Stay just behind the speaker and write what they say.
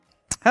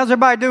How's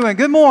everybody doing?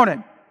 Good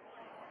morning.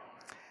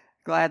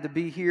 Glad to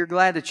be here.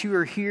 Glad that you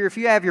are here. If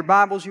you have your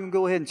Bibles, you can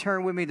go ahead and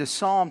turn with me to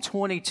Psalm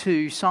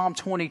 22. Psalm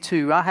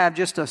 22. I have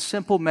just a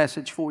simple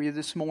message for you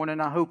this morning.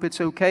 I hope it's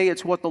okay.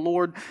 It's what the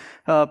Lord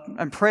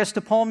impressed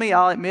upon me.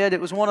 I'll admit it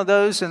was one of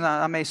those, and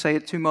I may say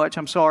it too much.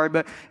 I'm sorry,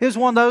 but it was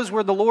one of those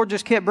where the Lord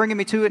just kept bringing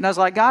me to it, and I was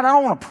like, God, I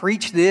don't want to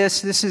preach this.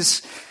 This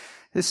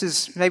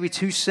is maybe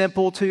too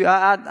simple.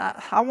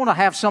 I want to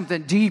have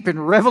something deep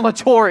and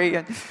revelatory.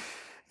 And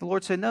the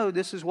Lord said, no,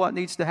 this is what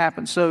needs to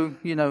happen. So,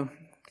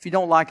 if you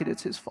don't like it,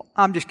 it's His fault.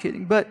 I'm just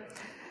kidding. But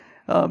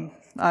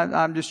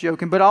I'm just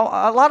joking. But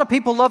a lot of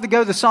people love to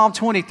go to Psalm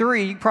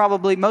 23.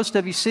 Most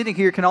of you sitting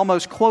here can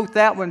almost quote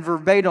that one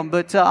verbatim.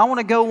 But I want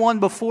to go one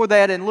before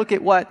that and look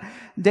at what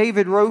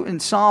David wrote in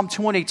Psalm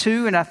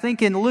 22. And I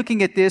think in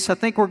looking at this, I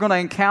think we're going to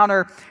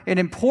encounter an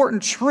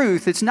important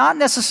truth. It's not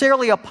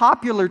necessarily a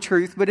popular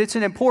truth, but it's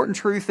an important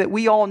truth that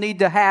we all need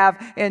to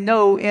have and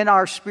know in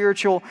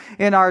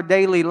our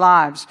daily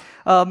lives.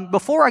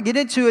 Before I get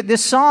into it,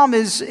 this psalm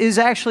is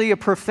actually a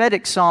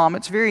prophetic psalm.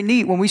 It's very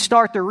neat. When we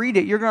start to read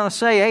it, you're going to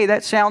say, hey,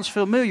 that sounds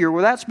familiar.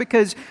 Well, that's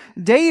because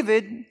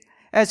David,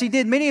 as he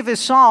did many of his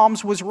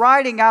psalms, was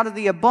writing out of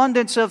the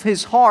abundance of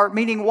his heart,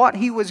 meaning what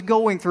he was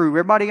going through.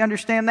 Everybody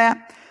understand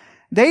that?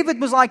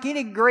 David was like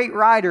any great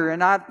writer,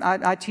 and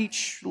I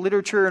teach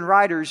literature and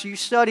writers. You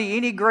study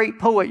any great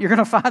poet, you're going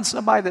to find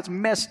somebody that's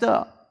messed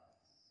up.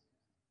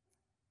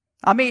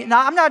 I'm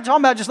not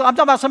talking about I'm talking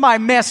about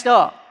somebody messed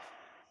up.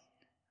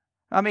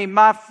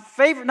 My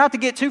favorite, not to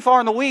get too far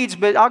in the weeds,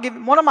 but I'll give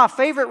one of my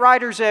favorite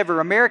writers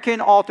ever,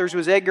 American authors,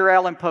 was Edgar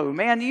Allan Poe.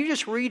 Man, you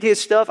just read his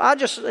stuff.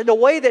 The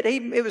way that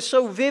it was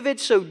so vivid,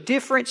 so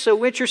different,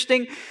 so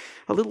interesting,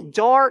 a little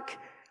dark.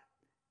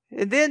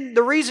 And then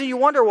the reason you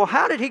wonder, well,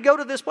 how did he go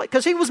to this place?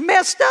 Because he was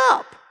messed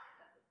up.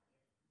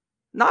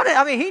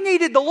 He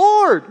needed the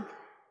Lord.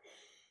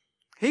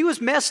 He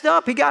was messed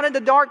up. He got into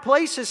dark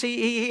places.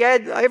 He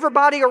had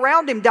everybody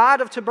around him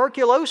died of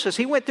tuberculosis.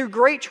 He went through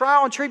great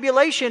trial and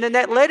tribulation, and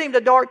that led him to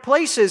dark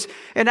places.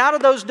 And out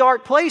of those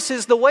dark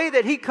places, the way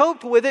that he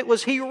coped with it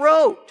was he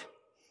wrote.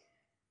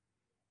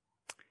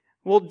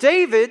 Well,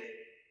 David,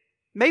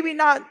 maybe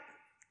not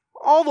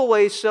all the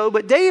way so,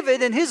 but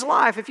David in his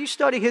life, if you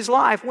study his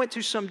life, went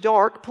to some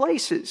dark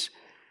places.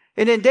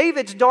 And in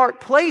David's dark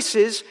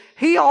places,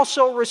 he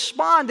also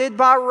responded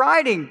by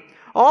writing.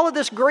 All of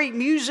this great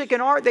music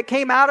and art that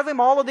came out of him,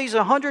 all of these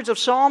hundreds of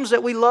psalms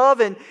that we love,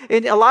 and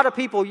a lot of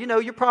people,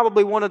 you're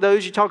probably one of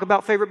those, you talk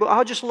about favorite book,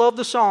 I just love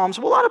the psalms.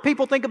 Well, a lot of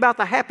people think about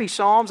the happy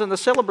psalms and the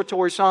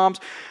celebratory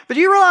psalms, but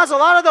you realize a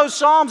lot of those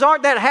psalms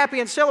aren't that happy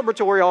and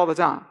celebratory all the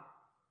time.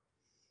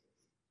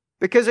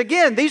 Because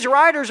again, these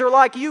writers are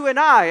like you and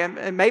I,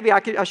 and maybe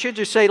I should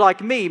just say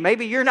like me.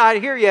 Maybe you're not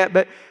here yet,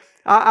 but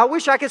I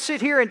wish I could sit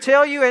here and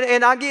tell you,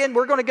 and again,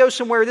 we're going to go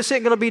somewhere. This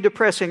isn't going to be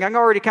depressing. I can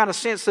already kind of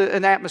sense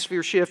an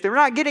atmosphere shift. And we're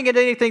not getting into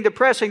anything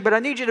depressing, but I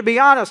need you to be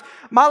honest.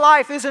 My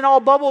life isn't all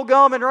bubble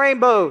gum and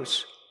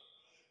rainbows.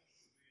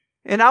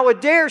 And I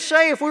would dare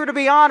say, if we were to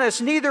be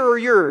honest, neither are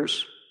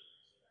yours.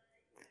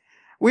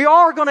 We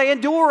are going to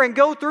endure and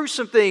go through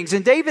some things.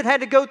 And David had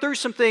to go through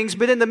some things,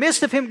 but in the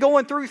midst of him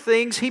going through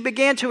things, he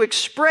began to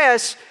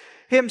express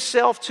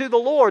himself to the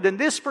Lord. In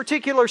this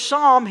particular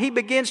psalm, he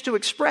begins to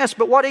express,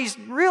 but what he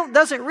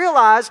doesn't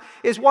realize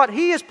is what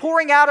he is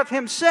pouring out of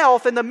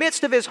himself in the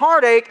midst of his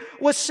heartache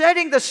was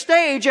setting the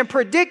stage and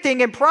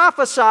predicting and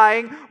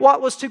prophesying what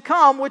was to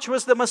come, which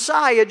was the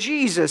Messiah,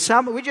 Jesus.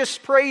 We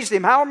just praised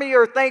Him. How many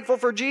are thankful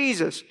for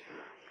Jesus?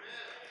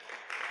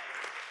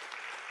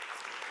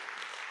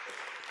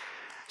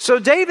 So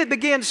David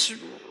begins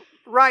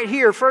right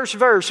here, first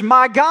verse,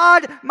 my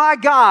God,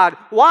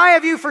 why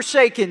have you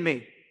forsaken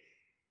me?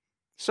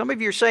 Some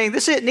of you are saying,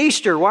 this isn't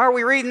Easter. Why are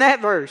we reading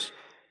that verse?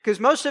 Because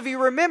most of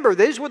you remember,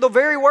 these were the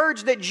very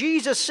words that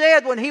Jesus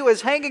said when He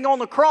was hanging on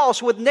the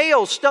cross with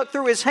nails stuck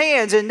through His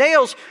hands and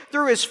nails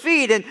through His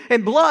feet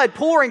and blood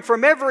pouring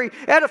from every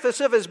edifice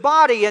of His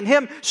body and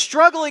Him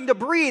struggling to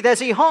breathe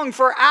as He hung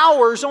for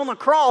hours on the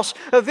cross.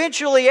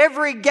 Eventually,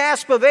 every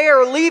gasp of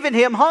air leaving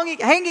Him,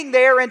 hanging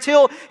there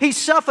until He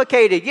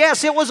suffocated.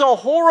 Yes, it was a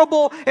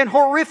horrible and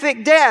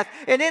horrific death.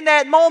 And in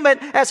that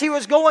moment, as He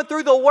was going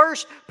through the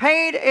worst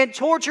pain and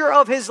torture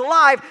of His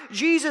life,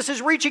 Jesus is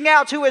reaching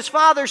out to His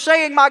Father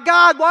saying, my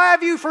God, why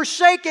have you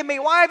forsaken me?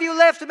 Why have you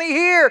left me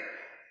here?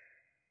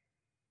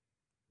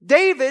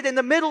 David, in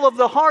the middle of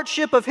the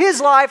hardship of his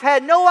life,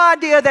 had no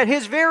idea that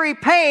his very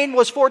pain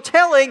was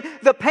foretelling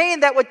the pain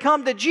that would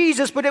come to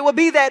Jesus, but it would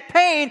be that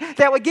pain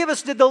that would give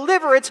us the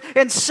deliverance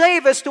and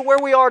save us to where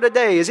we are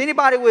today. Is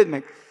anybody with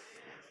me?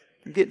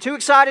 I'm getting too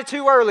excited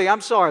too early.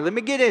 I'm sorry. Let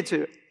me get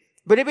into it.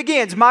 But it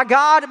begins, my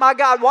God,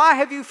 why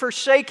have you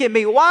forsaken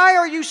me? Why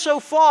are you so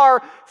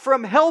far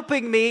from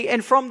helping me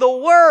and from the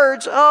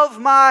words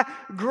of my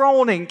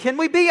groaning? Can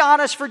we be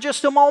honest for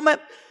just a moment?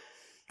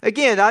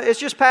 Again, it's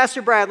just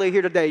Pastor Bradley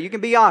here today. You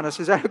can be honest.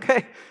 Is that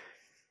okay?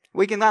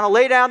 We can kind of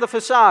lay down the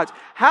facades.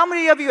 How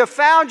many of you have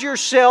found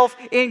yourself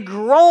in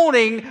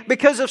groaning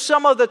because of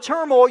some of the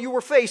turmoil you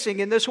were facing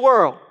in this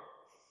world?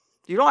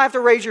 You don't have to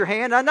raise your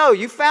hand. I know.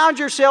 You found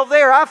yourself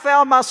there. I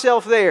found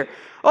myself there.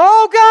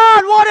 Oh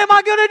God, what am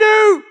I going to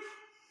do?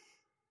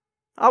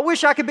 I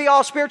wish I could be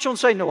all spiritual and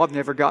say, no, I've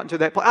never gotten to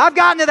that place. I've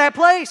gotten to that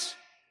place.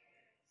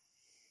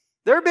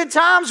 There have been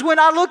times when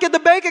I look at the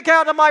bank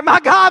account and I'm like, my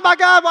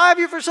God, why have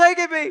you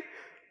forsaken me?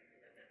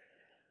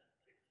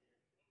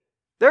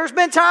 There's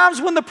been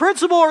times when the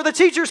principal or the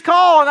teachers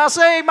call and I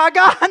say, my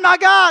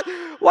God,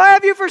 why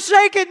have you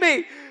forsaken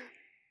me?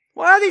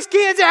 Why are these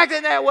kids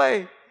acting that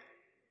way?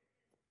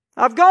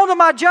 I've gone to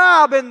my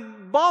job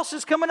and boss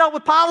is coming up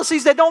with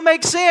policies that don't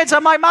make sense.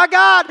 I'm like, my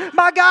God,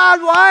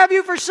 why have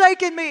you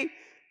forsaken me?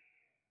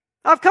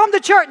 I've come to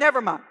church.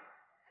 Never mind.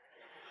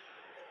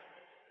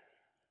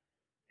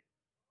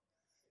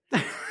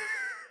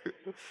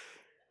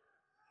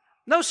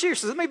 No,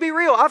 seriously, let me be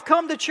real. I've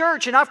come to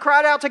church and I've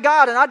cried out to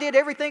God and I did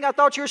everything I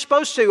thought you were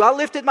supposed to. I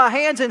lifted my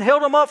hands and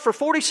held them up for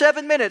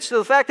 47 minutes to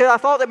the fact that I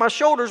thought that my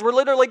shoulders were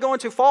literally going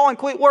to fall and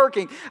quit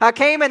working. I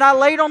came and I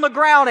laid on the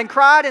ground and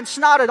cried and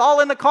snotted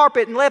all in the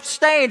carpet and left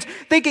stains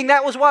thinking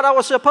that was what I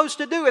was supposed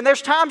to do. And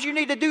there's times you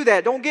need to do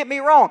that. Don't get me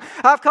wrong.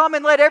 I've come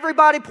and let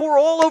everybody pour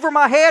oil over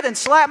my head and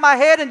slap my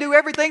head and do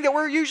everything that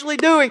we're usually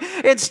doing.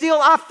 And still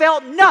I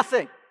felt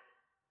nothing.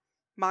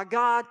 My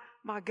God,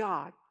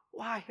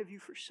 why have you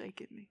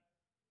forsaken me?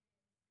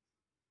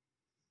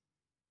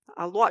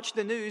 I watch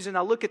the news and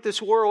I look at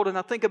this world and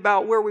I think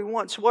about where we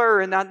once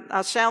were, and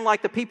I sound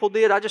like the people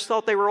did. I just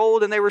thought they were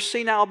old and they were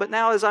senile, but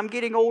now as I'm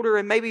getting older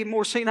and maybe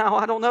more senile,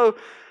 I don't know,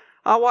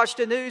 I watch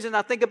the news and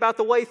I think about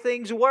the way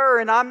things were,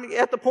 and I'm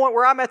at the point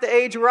where I'm at the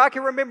age where I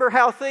can remember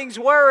how things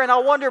were, and I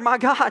wonder, my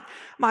God,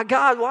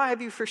 why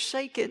have you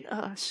forsaken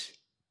us?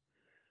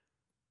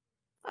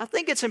 I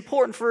think it's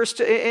important for us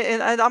to,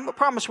 and I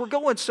promise we're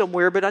going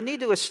somewhere, but I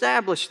need to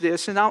establish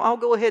this, and I'll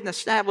go ahead and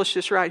establish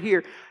this right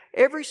here.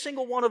 Every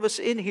single one of us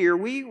in here,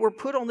 we were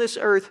put on this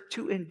earth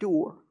to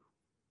endure.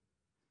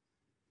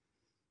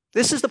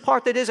 This is the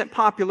part that isn't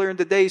popular in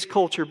today's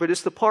culture, but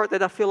it's the part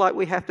that I feel like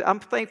we have to. I'm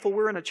thankful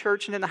we're in a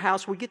church and in the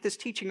house. We get this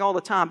teaching all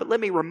the time, but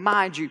let me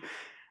remind you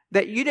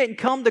that you didn't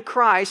come to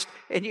Christ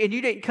and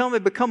you didn't come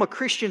and become a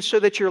Christian so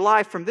that your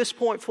life from this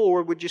point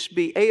forward would just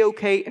be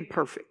A-OK and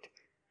perfect.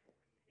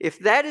 If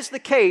that is the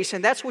case,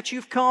 and that's what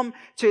you've come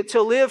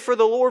to live for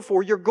the Lord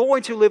for, you're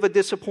going to live a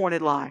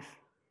disappointed life.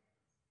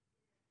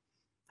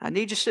 I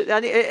need you to,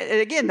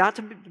 and again, not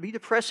to be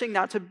depressing,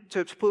 not to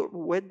put a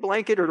wet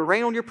blanket or to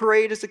rain on your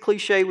parade, as the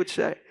cliche would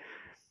say.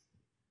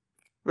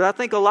 But I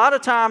think a lot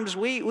of times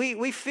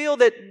we feel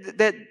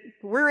that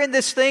we're in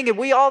this thing and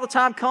we all the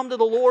time come to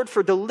the Lord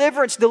for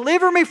deliverance.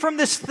 Deliver me from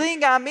this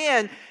thing I'm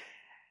in.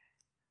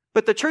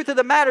 But the truth of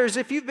the matter is,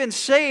 if you've been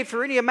saved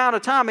for any amount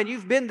of time and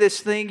you've been this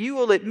thing, you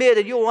will admit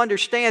and you'll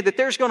understand that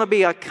there's going to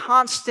be a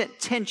constant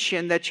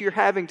tension that you're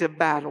having to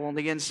battle on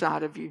the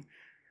inside of you.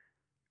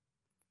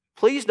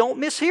 Please don't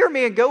mishear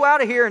me and go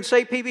out of here and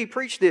say, PB,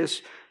 preach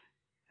this.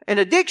 An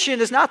addiction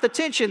is not the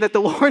tension that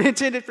the Lord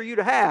intended for you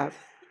to have.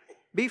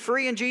 Be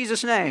free in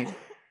Jesus' name.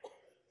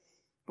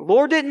 The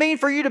Lord didn't mean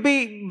for you to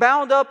be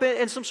bound up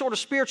in some sort of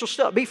spiritual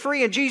stuff. Be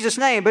free in Jesus'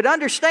 name. But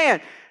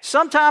understand,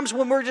 sometimes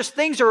when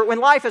when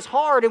life is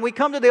hard and we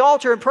come to the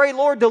altar and pray,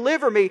 Lord,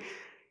 deliver me,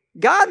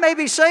 God may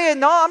be saying,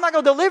 no, I'm not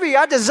going to deliver you.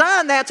 I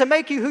designed that to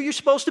make you who you're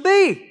supposed to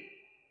be.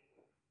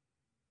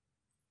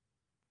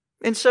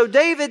 And so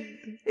David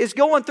is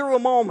going through a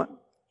moment.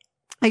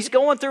 He's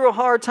going through a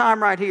hard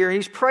time right here.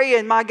 He's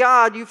praying, my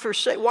God,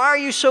 why are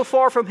you so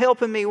far from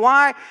helping me?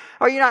 Why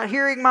are you not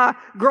hearing my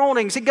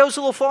groanings? He goes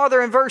a little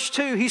farther in verse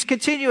 2. He's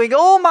continuing,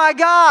 oh my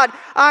God,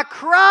 I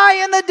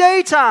cry in the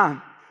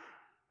daytime.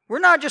 We're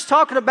not just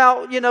talking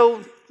about,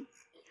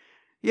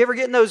 you ever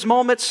get in those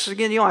moments,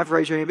 again, you don't have to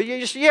raise your hand, but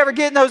you ever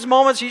get in those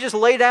moments, you just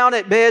lay down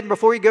at bed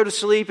before you go to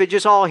sleep, it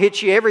just all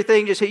hits you,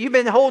 everything just hits you. You've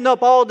been holding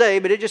up all day,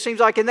 but it just seems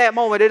like in that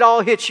moment, it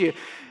all hits you.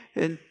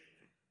 And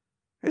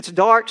it's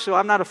dark, so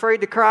I'm not afraid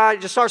to cry.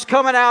 It just starts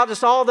coming out,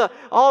 just all the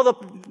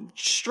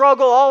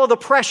struggle, all of the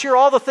pressure,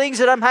 all the things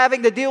that I'm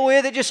having to deal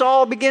with, it just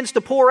all begins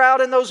to pour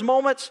out in those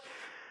moments.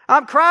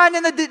 I'm crying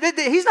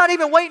he's not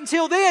even waiting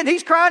till then,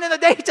 he's crying in the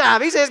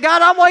daytime. He says,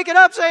 God, I'm waking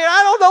up saying,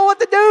 I don't know what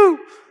to do.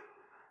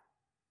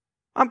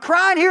 I'm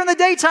crying here in the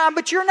daytime,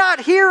 but you're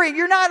not hearing,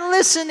 you're not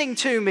listening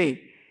to me.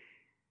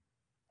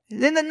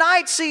 And in the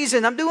night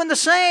season, I'm doing the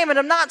same and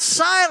I'm not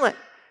silent.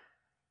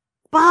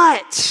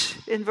 But,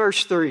 in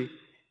verse 3,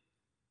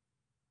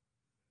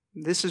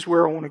 this is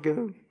where I want to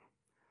go.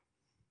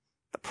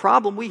 The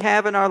problem we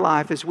have in our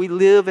life is we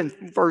live in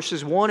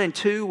verses 1 and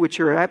 2, which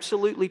are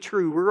absolutely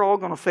true. We're all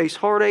going to face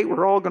heartache.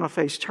 We're all going to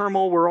face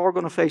turmoil. We're all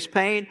going to face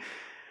pain.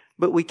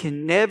 But we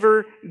can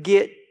never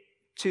get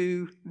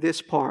to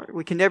this part.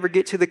 We can never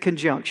get to the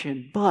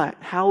conjunction. But,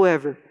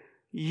 however,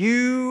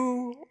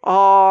 you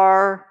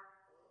are,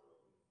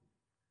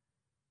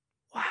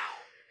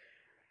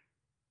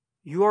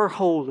 you are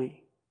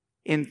holy,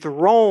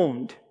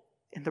 enthroned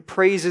in the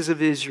praises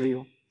of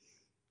Israel.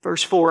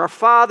 Verse 4, our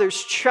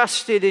fathers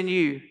trusted in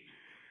you,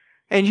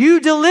 and you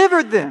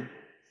delivered them.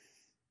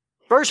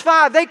 Verse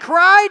 5, they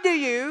cried to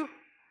you,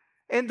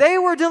 and they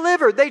were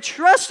delivered. They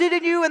trusted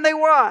in you, and they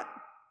what?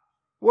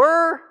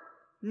 Were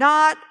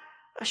not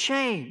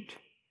ashamed.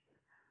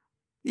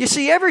 You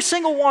see, every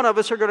single one of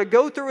us are going to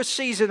go through a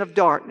season of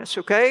darkness,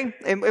 okay?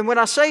 And when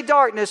I say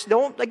darkness,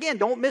 don't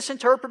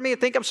misinterpret me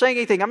and think I'm saying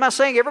anything. I'm not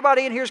saying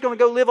everybody in here is going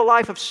to go live a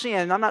life of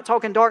sin. I'm not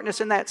talking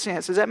darkness in that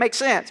sense. Does that make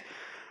sense?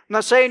 I'm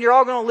not saying you're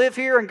all going to live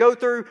here and go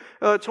through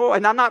toil.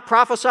 And I'm not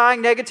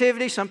prophesying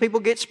negativity. Some people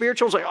get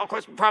spiritual and say, oh,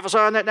 quit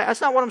prophesying that. That's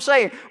not what I'm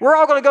saying. We're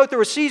all going to go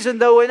through a season,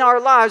 though, in our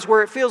lives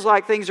where it feels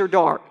like things are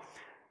dark.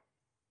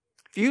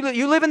 If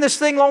you live in this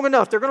thing long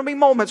enough, there are going to be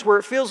moments where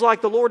it feels like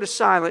the Lord is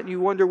silent and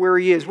you wonder where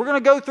He is. We're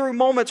going to go through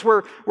moments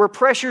where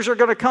pressures are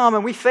going to come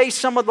and we face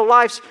some of the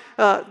life's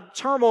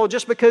turmoil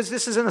just because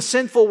this is in a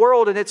sinful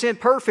world and it's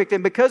imperfect.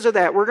 And because of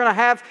that, we're going to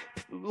have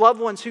loved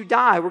ones who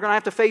die. We're going to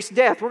have to face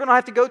death. We're going to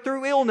have to go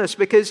through illness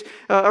because,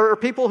 or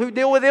people who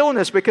deal with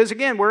illness because,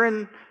 again, we're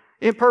in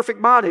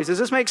imperfect bodies. Does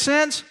this make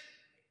sense?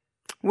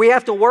 We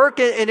have to work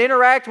and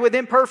interact with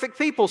imperfect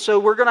people, so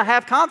we're going to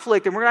have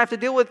conflict and we're going to have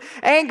to deal with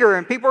anger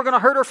and people are going to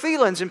hurt our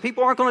feelings and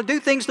people aren't going to do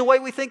things the way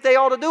we think they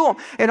ought to do them.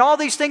 And all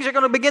these things are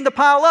going to begin to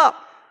pile up.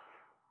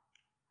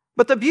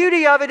 But the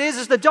beauty of it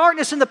is the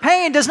darkness and the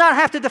pain does not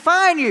have to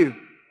define you.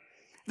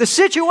 The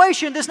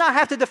situation does not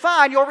have to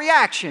define your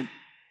reaction.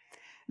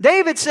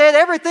 David said,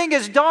 everything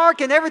is dark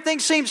and everything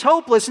seems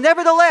hopeless.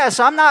 Nevertheless,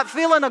 I'm not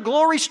feeling a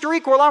glory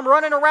streak while I'm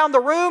running around the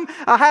room.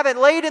 I haven't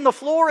laid in the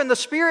floor in the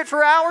Spirit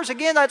for hours.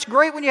 Again, that's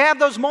great when you have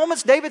those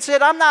moments. David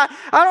said, I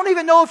don't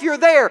even know if you're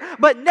there.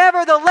 But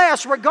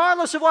nevertheless,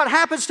 regardless of what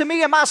happens to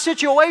me in my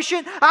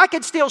situation, I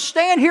can still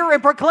stand here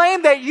and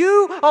proclaim that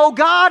you, oh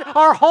God,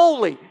 are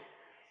holy.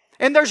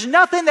 And there's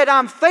nothing that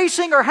I'm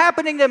facing or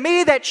happening to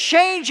me that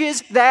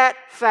changes that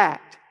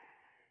fact.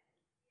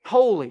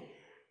 Holy.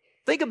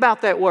 Think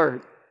about that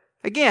word.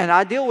 Again,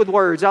 I deal with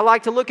words. I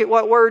like to look at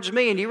what words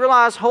mean. You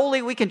realize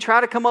holy, we can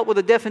try to come up with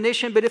a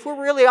definition, but if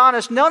we're really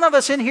honest, none of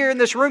us in here in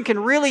this room can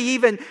really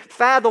even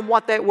fathom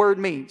what that word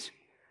means.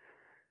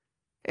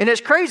 And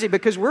it's crazy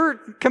because we're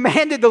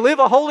commanded to live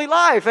a holy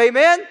life.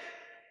 Amen?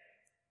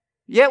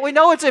 Yet we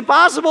know it's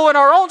impossible in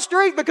our own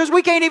strength because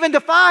we can't even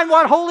define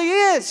what holy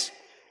is.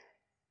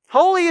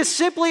 Holy is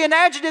simply an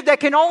adjective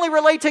that can only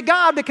relate to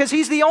God because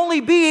He's the only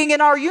being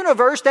in our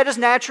universe that is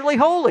naturally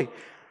holy.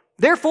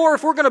 Therefore,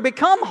 if we're going to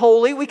become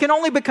holy, we can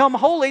only become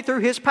holy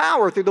through His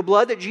power, through the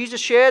blood that Jesus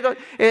shed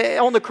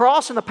on the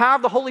cross and the power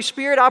of the Holy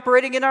Spirit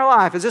operating in our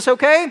life. Is this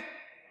okay?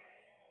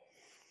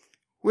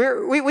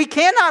 We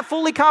cannot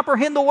fully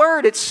comprehend the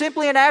Word. It's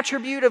simply an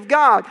attribute of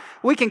God.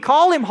 We can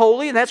call Him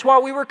holy, and that's why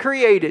we were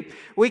created.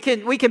 We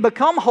can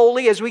become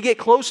holy as we get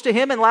close to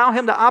Him and allow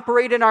Him to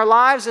operate in our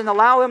lives and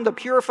allow Him to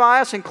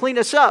purify us and clean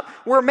us up.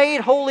 We're made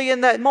holy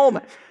in that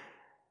moment.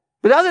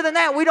 But other than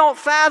that, we don't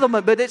fathom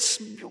it. But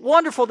it's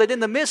wonderful that in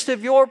the midst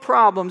of your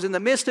problems, in the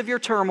midst of your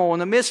turmoil,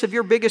 in the midst of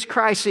your biggest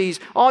crises,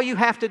 all you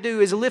have to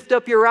do is lift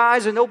up your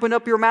eyes and open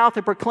up your mouth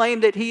and proclaim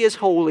that He is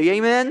holy.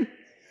 Amen?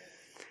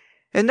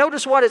 And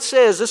notice what it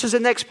says. This is the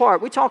next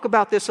part. We talk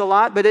about this a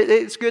lot, but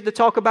it's good to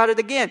talk about it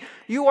again.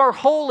 You are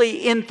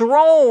holy,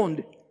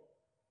 enthroned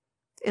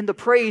in the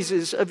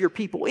praises of your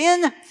people.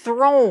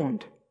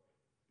 Enthroned.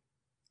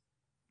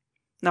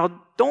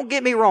 Now, don't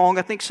get me wrong.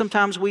 I think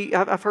sometimes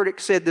I've heard it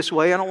said this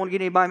way. I don't want to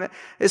get anybody mad.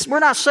 We're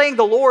not saying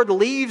the Lord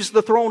leaves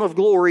the throne of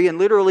glory and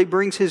literally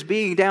brings His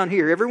being down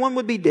here. Everyone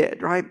would be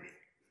dead, right?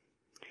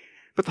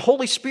 But the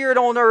Holy Spirit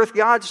on earth,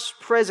 God's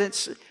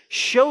presence,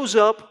 shows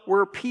up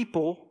where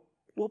people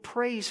will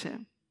praise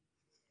Him.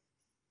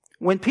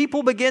 When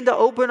people begin to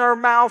open our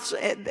mouths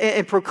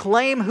and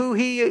proclaim who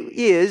He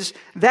is,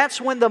 that's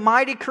when the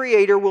mighty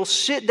Creator will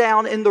sit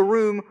down in the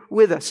room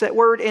with us. That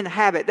word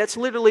inhabit, that's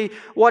literally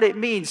what it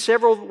means.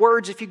 Several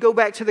words, if you go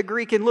back to the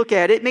Greek and look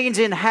at it, it means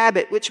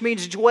inhabit, which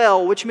means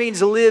dwell, which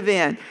means live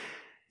in.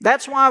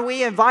 That's why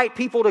we invite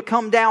people to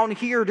come down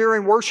here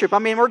during worship. I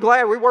mean, we're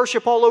glad we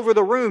worship all over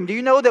the room. Do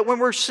you know that when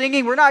we're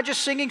singing, we're not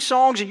just singing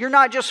songs and you're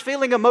not just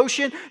feeling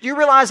emotion? Do you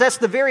realize that's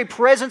the very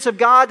presence of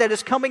God that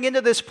is coming into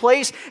this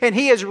place and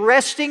He is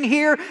resting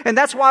here? And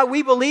that's why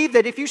we believe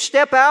that if you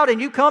step out and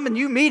you come and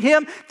you meet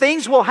Him,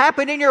 things will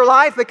happen in your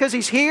life because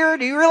He's here.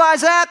 Do you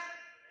realize that?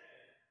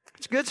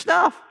 It's good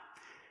stuff.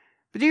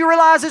 But do you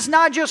realize it's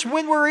not just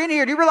when we're in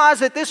here? Do you realize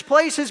that this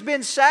place has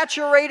been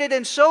saturated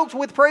and soaked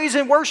with praise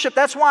and worship?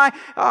 That's why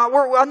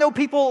I know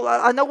people,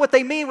 I know what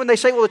they mean when they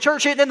say, well, the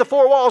church isn't in the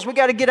four walls, we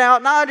got to get out.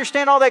 And I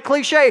understand all that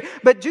cliche,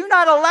 but do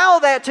not allow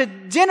that to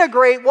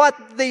denigrate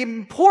what the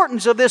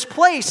importance of this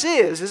place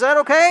is. Is that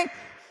okay?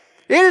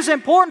 It is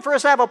important for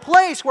us to have a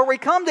place where we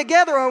come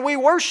together and we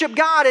worship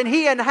God and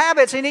He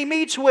inhabits and He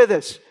meets with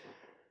us.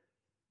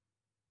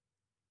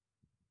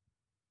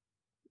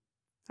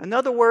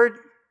 Another word,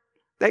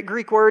 that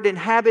Greek word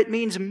inhabit,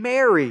 means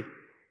marry.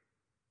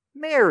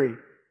 Marry.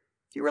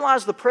 You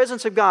realize the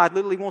presence of God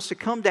literally wants to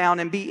come down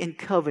and be in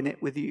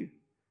covenant with you.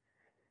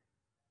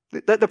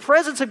 The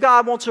presence of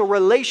God wants a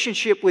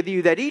relationship with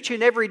you that each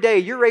and every day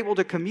you're able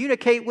to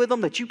communicate with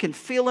Him, that you can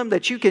feel Him,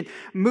 that you can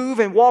move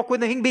and walk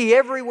with Him. He can be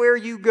everywhere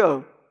you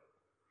go.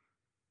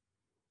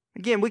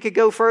 Again, we could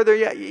go further.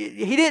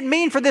 He didn't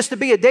mean for this to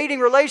be a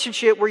dating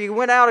relationship where you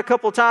went out a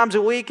couple times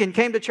a week and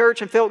came to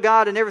church and felt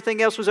God and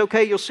everything else was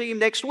okay. You'll see Him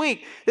next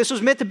week. This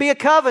was meant to be a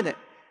covenant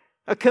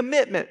a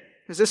commitment.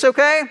 Is this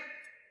okay?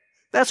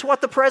 That's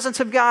what the presence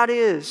of God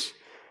is.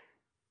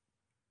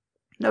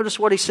 Notice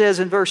what he says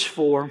in verse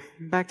 4.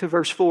 Back to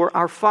verse 4.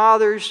 Our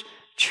fathers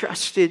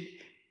trusted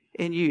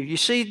in you. You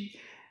see,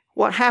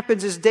 what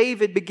happens is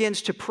David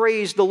begins to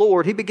praise the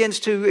Lord. He begins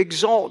to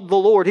exalt the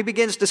Lord. He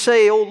begins to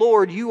say, "Oh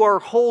Lord, you are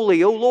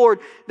holy. Oh Lord,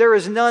 there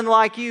is none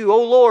like you.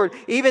 Oh Lord,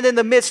 even in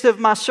the midst of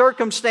my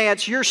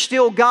circumstance, you're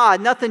still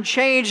God. Nothing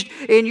changed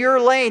in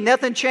your lane.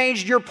 Nothing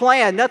changed your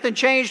plan. Nothing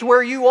changed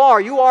where you are.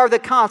 You are the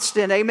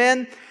constant."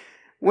 Amen.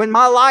 When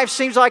my life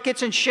seems like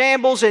it's in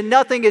shambles and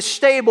nothing is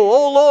stable,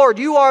 oh Lord,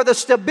 you are the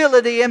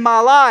stability in my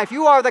life.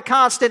 You are the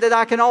constant that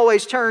I can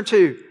always turn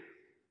to.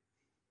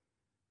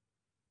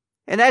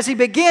 And as he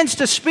begins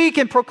to speak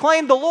and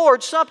proclaim the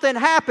Lord, something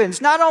happens.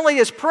 Not only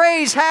is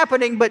praise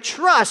happening, but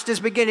trust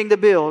is beginning to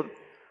build.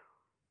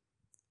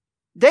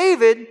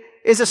 David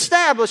is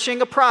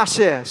establishing a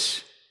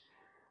process.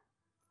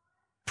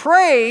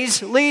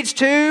 Praise leads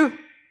to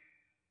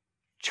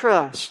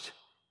trust.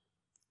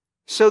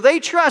 So they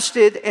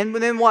trusted, and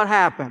then what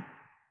happened?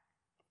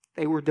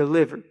 They were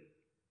delivered.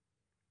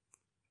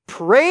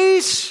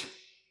 Praise,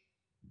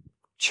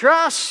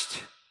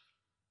 trust,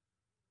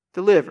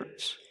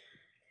 deliverance.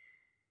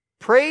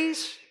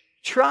 Praise,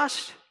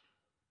 trust,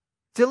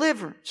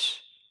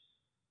 deliverance.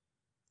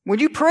 When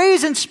you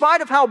praise in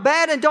spite of how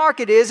bad and dark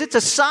it is, it's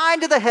a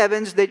sign to the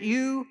heavens that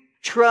you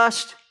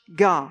trust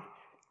God.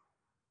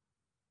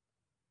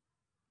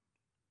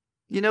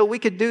 You know, we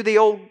could do the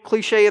old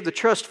cliche of the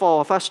trust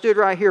fall. If I stood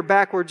right here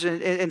backwards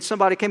and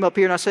somebody came up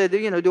here and I said,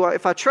 you know,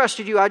 if I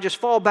trusted you, I'd just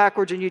fall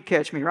backwards and you'd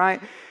catch me,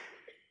 right?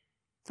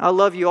 I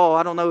love you all.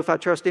 I don't know if I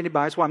trust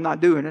anybody. That's why I'm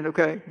not doing it,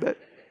 okay? But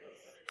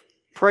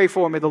pray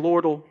for me. The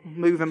Lord will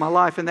move in my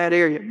life in that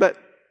area. But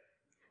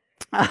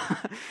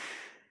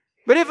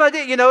if I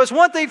did, you know, it's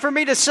one thing for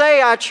me to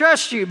say I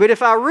trust you, but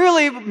if I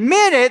really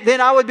meant it,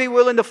 then I would be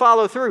willing to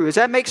follow through. Does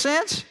that make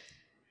sense?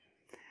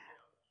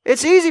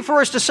 It's easy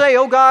for us to say,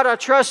 "Oh God, I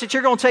trust that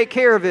you're going to take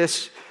care of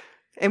this."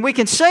 And we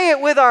can say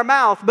it with our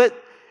mouth, but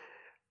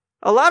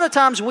a lot of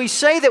times we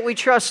say that we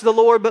trust the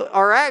Lord, but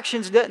our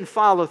actions doesn't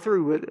follow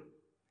through with it.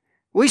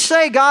 We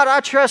say, "God,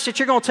 I trust that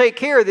you're going to take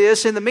care of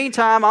this." In the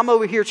meantime, I'm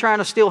over here trying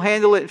to still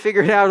handle it and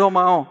figure it out on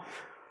my own.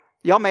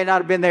 Y'all may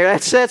not have been there.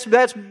 That's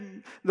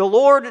the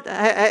Lord.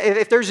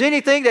 If there's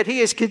anything that He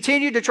has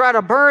continued to try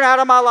to burn out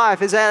of my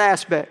life, is that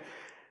aspect.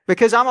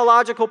 Because I'm a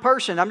logical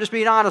person. I'm just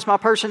being honest. My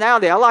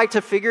personality, I like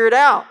to figure it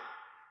out.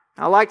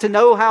 I like to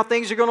know how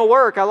things are going to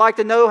work. I like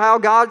to know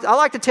I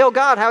like to tell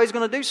God how He's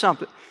going to do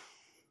something.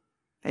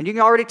 And you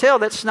can already tell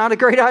that's not a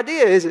great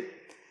idea, is it?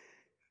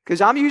 Because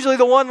I'm usually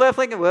the one left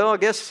thinking, well, I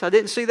guess I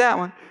didn't see that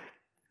one.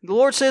 The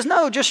Lord says,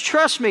 no, just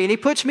trust me. And He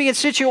puts me in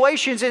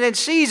situations and in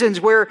seasons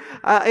where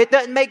it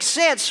doesn't make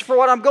sense for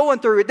what I'm going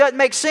through. It doesn't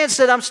make sense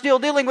that I'm still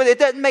dealing with it. It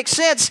doesn't make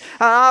sense.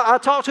 I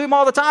talk to Him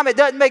all the time. It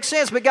doesn't make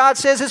sense. But God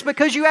says it's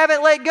because you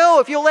haven't let go.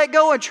 If you'll let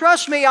go and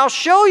trust me, I'll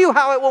show you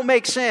how it will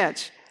make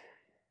sense.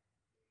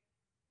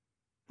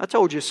 I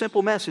told you, a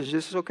simple message.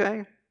 This is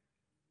okay?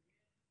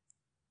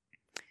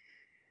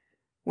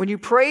 When you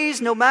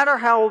praise, no matter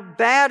how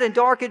bad and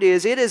dark it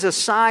is a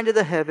sign to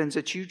the heavens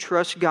that you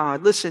trust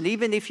God. Listen,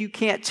 even if you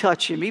can't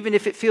touch Him, even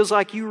if it feels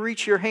like you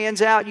reach your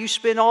hands out, you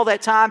spend all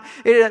that time,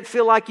 it doesn't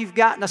feel like you've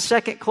gotten a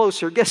second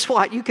closer. Guess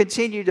what? You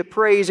continue to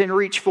praise and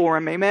reach for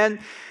Him. Amen?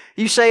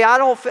 You say,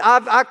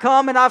 I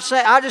come and I've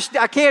said,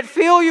 I can't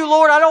feel you,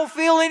 Lord. I don't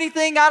feel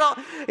anything.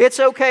 It's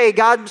okay.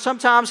 God,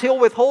 sometimes He'll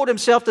withhold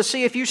Himself to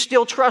see if you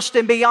still trust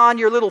Him beyond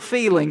your little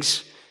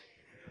feelings.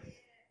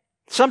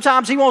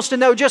 Sometimes He wants to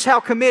know just how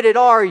committed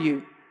are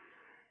you.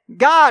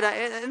 God,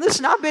 and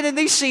listen, I've been in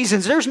these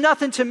seasons. There's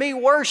nothing to me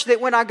worse than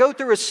when I go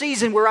through a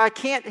season where I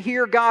can't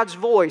hear God's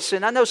voice.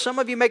 And I know some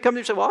of you may come to me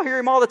and say, well, I hear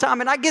Him all the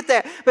time. And I get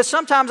that. But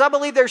sometimes I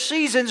believe there's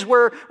seasons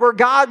where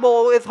God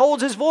will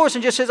withhold His voice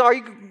and just says, are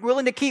you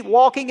willing to keep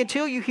walking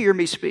until you hear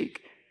me speak?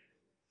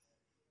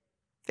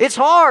 It's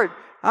hard.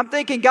 I'm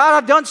thinking, God,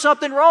 I've done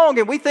something wrong.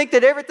 And we think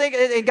that everything,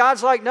 and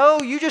God's like,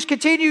 no, you just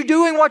continue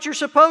doing what you're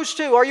supposed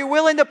to. Are you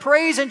willing to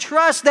praise and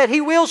trust that He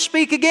will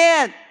speak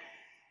again?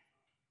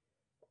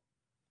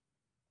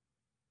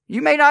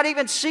 You may not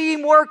even see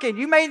Him working.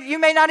 You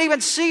may not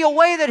even see a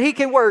way that He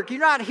can work.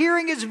 You're not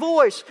hearing His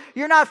voice.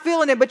 You're not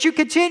feeling Him. But you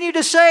continue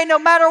to say, no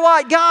matter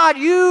what, God,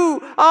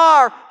 you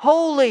are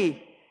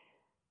holy.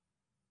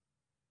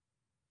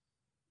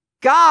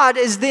 God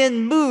is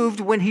then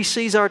moved when He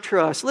sees our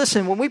trust.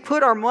 Listen, when we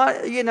put our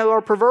money, our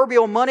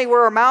proverbial money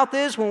where our mouth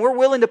is, when we're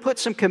willing to put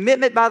some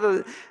commitment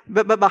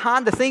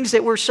behind the things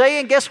that we're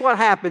saying, guess what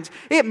happens?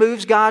 It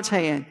moves God's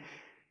hand.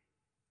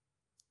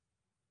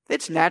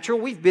 It's natural.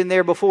 We've been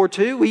there before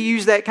too. We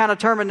use that kind of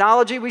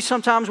terminology. We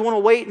sometimes want to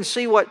wait and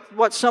see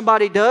what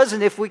somebody does,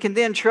 and if we can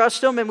then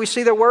trust them and we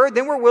see their word,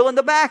 then we're willing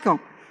to back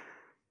them.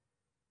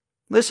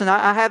 Listen,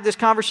 I have this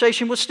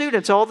conversation with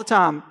students all the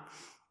time.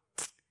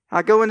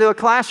 I go into a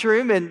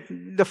classroom,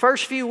 and the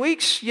first few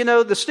weeks,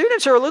 the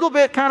students are a little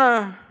bit kind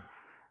of,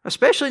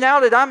 especially now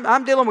that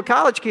I'm dealing with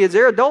college kids.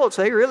 They're adults.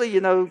 They really,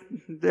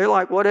 they're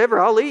like, whatever,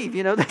 I'll leave.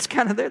 That's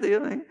kind of their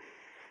deal.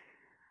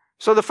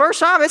 So the first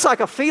time, it's like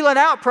a feeling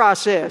out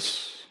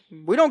process.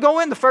 We don't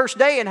go in the first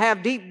day and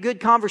have deep, good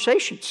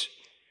conversations.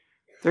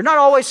 They're not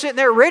always sitting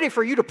there ready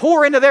for you to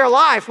pour into their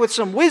life with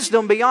some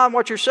wisdom beyond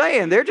what you're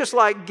saying. They're just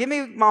like, give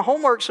me my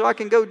homework so I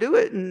can go do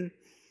it and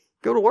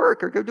go to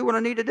work or go do what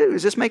I need to do.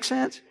 Does this make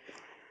sense?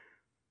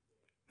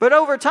 But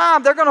over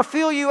time, they're going to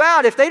feel you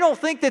out. If they don't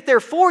think that they're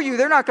for you,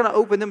 they're not going to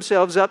open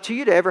themselves up to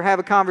you to ever have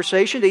a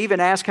conversation, to even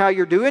ask how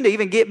you're doing, to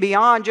even get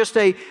beyond just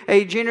a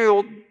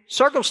general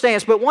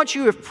circumstance. But once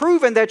you have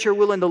proven that you're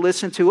willing to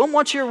listen to them,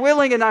 once you're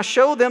willing and I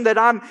show them that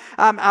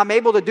I'm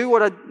able to do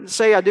what I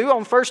say I do, on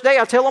the first day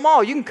I tell them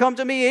all, you can come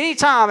to me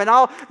anytime and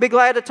I'll be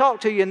glad to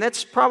talk to you. And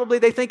that's probably,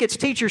 they think it's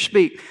teacher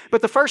speak.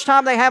 But the first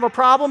time they have a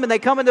problem and they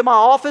come into my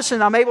office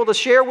and I'm able to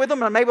share with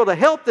them and I'm able to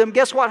help them,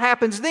 guess what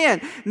happens then?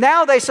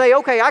 Now they say,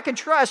 okay, I can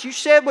trust. You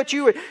said what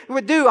you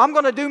would do. I'm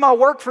going to do my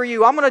work for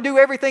you. I'm going to do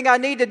everything I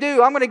need to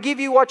do. I'm going to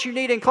give you what you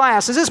need in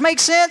class. Does this make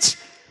sense?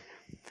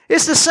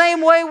 It's the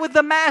same way with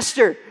the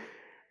master.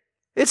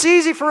 It's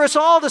easy for us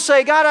all to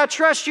say, God, I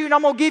trust you and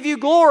I'm going to give you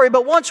glory.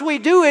 But once we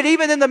do it,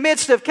 even in the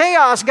midst of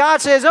chaos,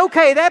 God says,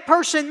 okay, that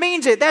person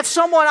means it. That's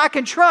someone I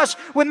can trust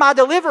with my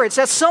deliverance.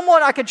 That's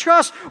someone I can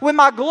trust with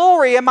my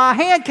glory. And my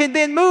hand can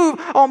then move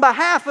on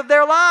behalf of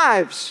their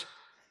lives.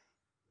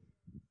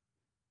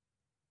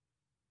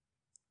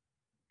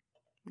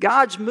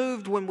 God's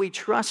moved when we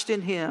trust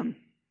in Him.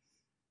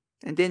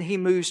 And then He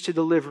moves to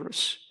deliver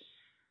us.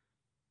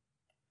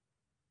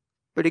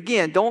 But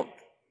again,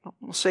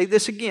 I'll say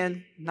this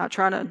again, I'm not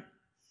trying to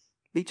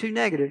be too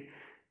negative.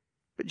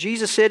 But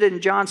Jesus said it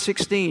in John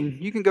 16.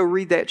 You can go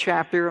read that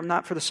chapter. I'm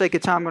not, for the sake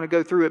of time, going to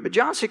go through it. But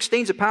John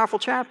 16 is a powerful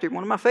chapter,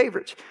 one of my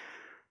favorites.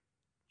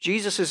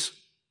 Jesus is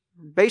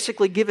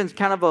basically giving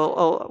kind of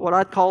a what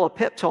I'd call a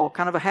pep talk,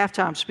 kind of a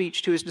halftime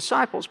speech to His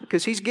disciples,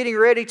 because He's getting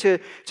ready to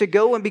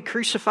go and be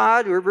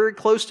crucified. We're very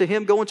close to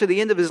Him going to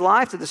the end of His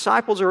life. The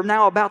disciples are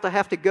now about to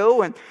have to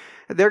go, and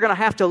they're going to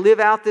have to live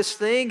out this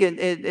thing,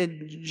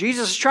 and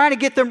Jesus is trying to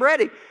get them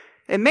ready.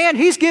 And man,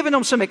 He's giving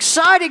them some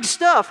exciting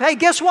stuff. Hey,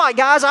 guess what,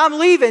 guys? I'm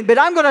leaving, but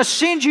I'm going to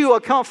send you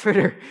a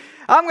comforter.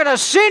 I'm going to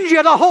send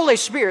you the Holy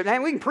Spirit.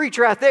 Man, we can preach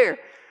right there.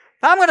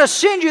 I'm going to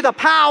send you the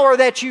power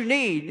that you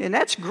need. And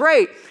that's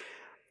great.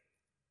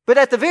 But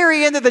at the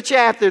very end of the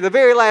chapter, the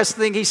very last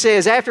thing He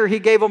says, after He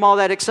gave them all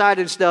that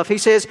exciting stuff, He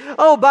says,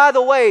 oh, by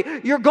the way,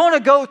 you're going to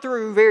go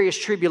through various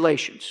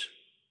tribulations.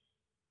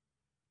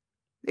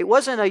 It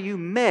wasn't a you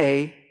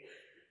may.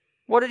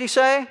 What did He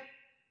say?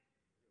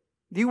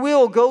 You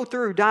will go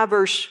through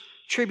diverse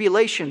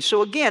tribulations.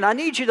 So again, I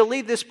need you to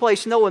leave this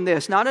place knowing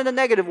this, not in a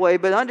negative way,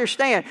 but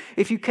understand,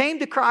 if you came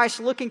to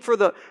Christ looking for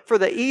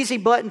the easy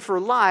button for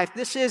life,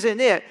 this isn't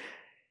it.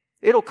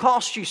 It'll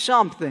cost you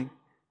something,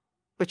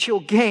 but you'll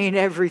gain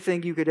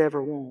everything you could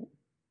ever want.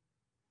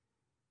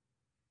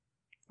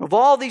 Of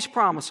all these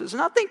promises,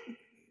 and I think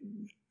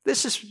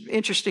this is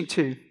interesting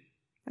too.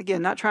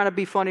 Again, not trying to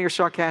be funny or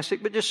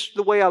sarcastic, but just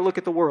the way I look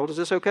at the world. Is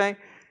this okay?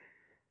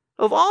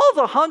 Of all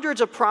the hundreds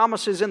of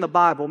promises in the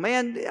Bible,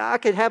 man, I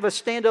could have us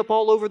stand up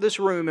all over this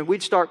room and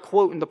we'd start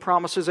quoting the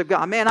promises of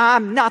God. Man,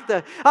 I'm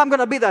going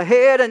to be the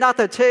head and not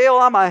the tail.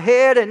 I'm a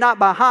head and not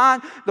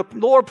behind. The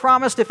Lord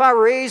promised if I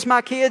raise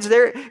my kids,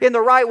 they're in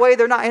the right way.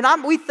 They're not.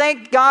 And we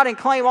thank God and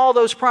claim all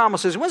those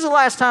promises. When's the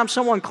last time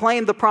someone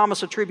claimed the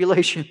promise of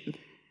tribulation?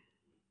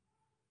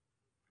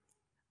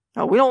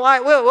 No, we don't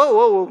like,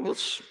 whoa.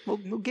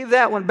 We'll give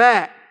that one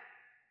back.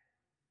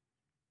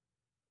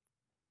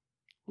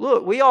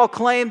 Look, we all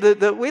claim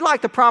that we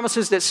like the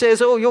promises that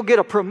says, oh, you'll get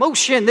a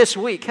promotion this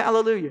week.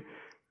 Hallelujah.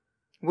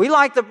 We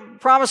like the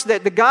promise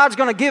that the God's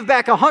going to give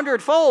back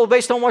 100-fold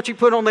based on what you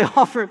put on the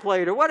offering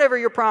plate or whatever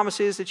your promise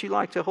is that you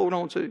like to hold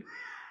on to.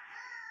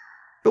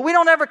 But we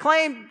don't ever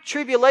claim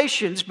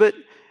tribulations. But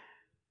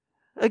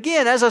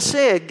again, as I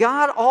said,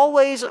 God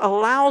always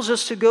allows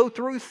us to go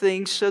through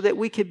things so that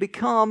we can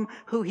become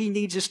who He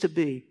needs us to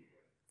be.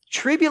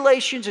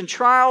 Tribulations and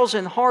trials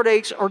and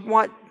heartaches are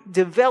what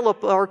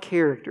develop our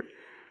character.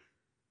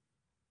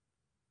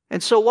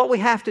 And so what we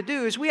have to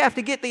do is we have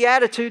to get the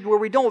attitude where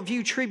we don't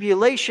view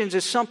tribulations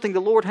as something the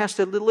Lord has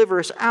to deliver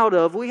us out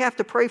of. We have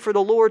to pray for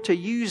the Lord to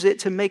use it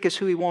to make us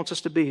who He wants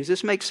us to be. Does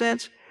this make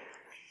sense?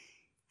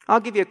 I'll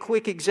give you a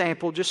quick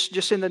example,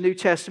 just in the New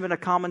Testament, a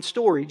common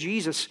story.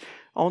 Jesus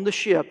on the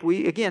ship.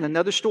 Again,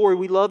 another story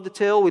we love to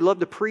tell. We love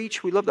to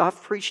preach.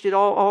 I've preached it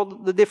all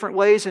the different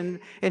ways. And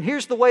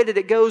here's the way that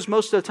it goes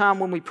most of the time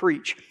when we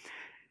preach.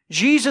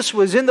 Jesus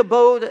was in the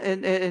boat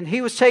and He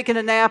was taking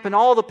a nap, and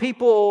all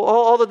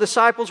the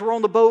disciples were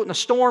on the boat, and a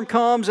storm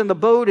comes and the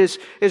boat is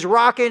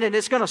rocking and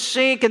it's going to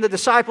sink, and the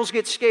disciples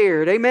get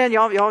scared. Amen?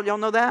 Y'all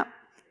know that?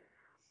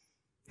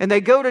 And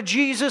they go to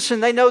Jesus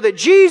and they know that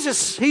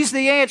Jesus, He's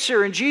the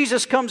answer. And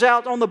Jesus comes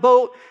out on the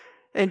boat,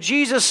 and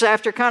Jesus,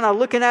 after kind of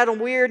looking at them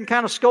weird and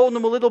kind of scolding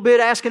them a little bit,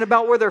 asking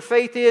about where their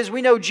faith is,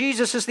 we know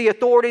Jesus is the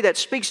authority that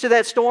speaks to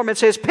that storm and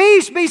says,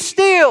 "Peace, be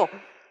still."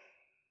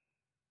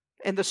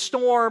 And the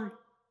storm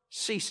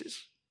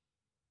ceases.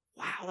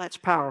 Wow, that's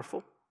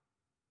powerful.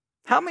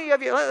 How many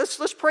of you,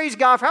 let's praise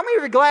God. How many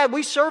of you are glad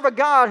we serve a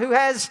God who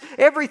has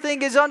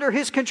everything is under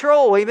His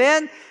control?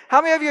 Amen?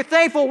 How many of you are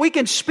thankful we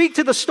can speak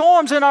to the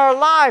storms in our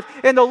life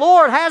and the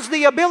Lord has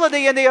the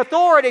ability and the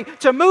authority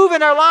to move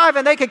in our life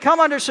and they can come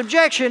under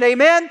subjection?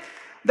 Amen?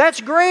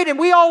 That's great, and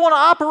we all want to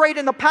operate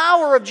in the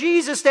power of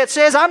Jesus that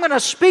says, I'm going to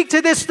speak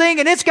to this thing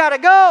and it's got to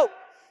go.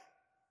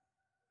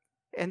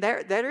 And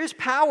there is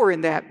power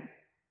in that.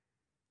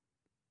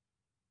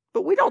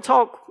 But we don't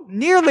talk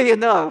nearly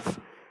enough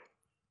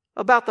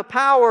about the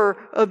power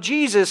of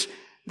Jesus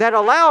that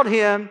allowed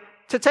Him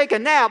to take a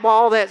nap while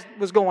all that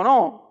was going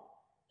on.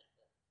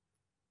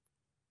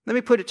 Let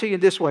me put it to you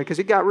this way, because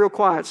it got real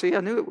quiet. See, I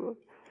knew it would.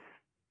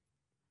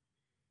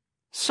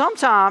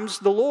 Sometimes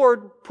the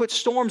Lord puts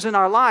storms in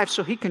our life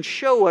so He can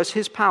show us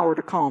His power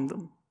to calm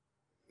them.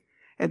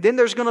 And then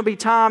there's going to be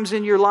times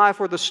in your life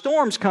where the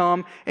storms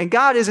come and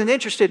God isn't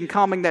interested in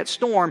calming that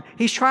storm.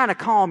 He's trying to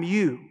calm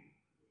you.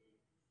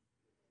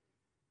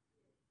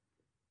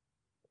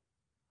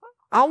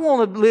 I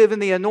want to live in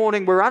the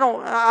anointing where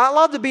I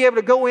love to be able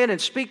to go in and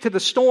speak to the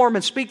storm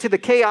and speak to the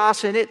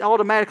chaos and it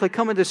automatically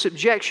come into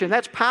subjection.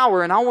 That's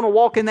power, and I want to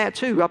walk in that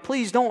too.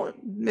 Please don't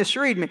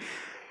misread me.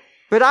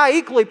 But I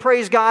equally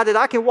praise God that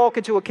I can walk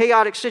into a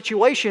chaotic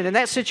situation and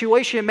that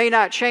situation may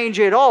not change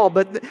at all,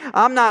 but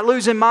I'm not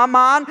losing my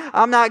mind.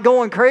 I'm not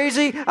going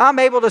crazy. I'm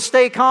able to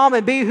stay calm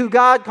and be who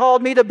God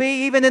called me to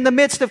be even in the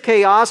midst of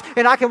chaos.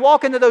 And I can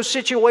walk into those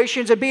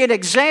situations and be an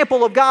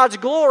example of God's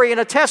glory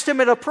and a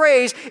testament of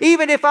praise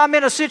even if I'm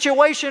in a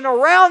situation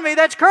around me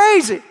that's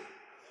crazy.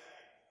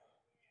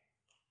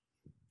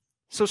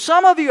 So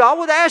some of you, I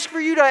would ask for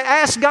you to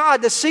ask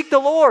God to seek the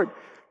Lord.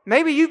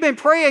 Maybe you've been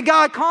praying,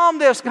 God, calm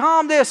this,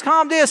 calm this,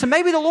 calm this. And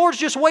maybe the Lord's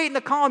just waiting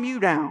to calm you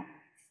down.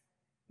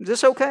 Is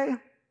this okay?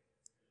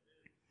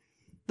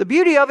 The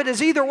beauty of it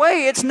is either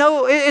way,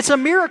 it's a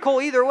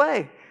miracle either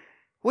way.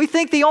 We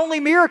think the only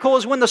miracle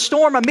is when the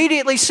storm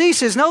immediately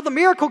ceases. No, the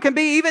miracle can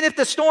be even if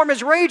the storm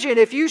is raging.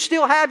 If you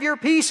still have your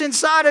peace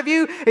inside of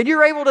you and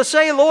you're able to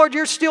say, Lord,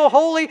 you're still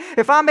holy.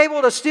 If I'm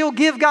able to still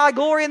give God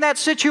glory in that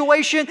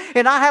situation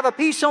and I have a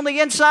peace on the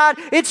inside,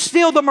 it's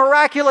still the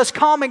miraculous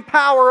calming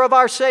power of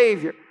our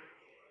Savior.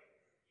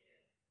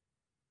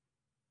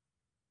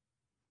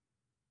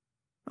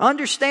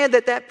 Understand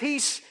that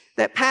peace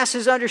that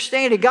passes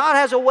understanding. God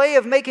has a way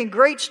of making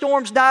great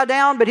storms die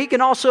down, but He can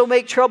also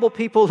make troubled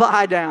people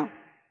lie down.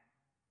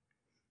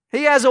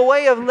 He has a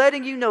way of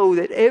letting you know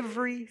that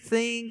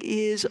everything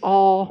is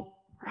all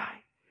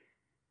right.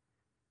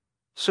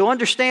 So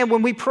understand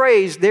when we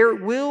praise, there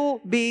will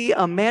be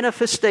a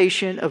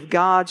manifestation of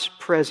God's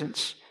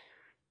presence.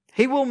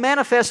 He will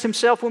manifest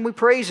Himself when we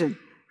praise Him.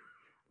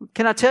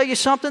 Can I tell you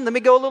something? Let me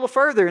go a little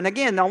further. And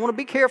again, I want to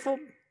be careful.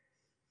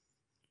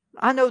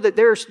 I know that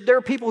there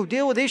are people who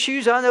deal with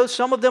issues. I know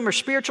some of them are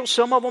spiritual,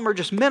 some of them are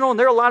just mental, and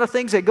there are a lot of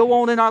things that go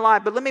on in our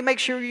life. But let me make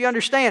sure you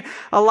understand.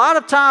 A lot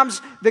of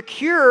times the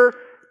cure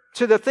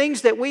to the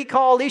things that we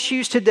call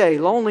issues today,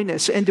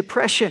 loneliness and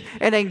depression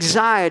and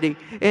anxiety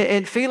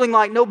and feeling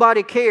like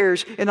nobody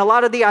cares and a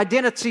lot of the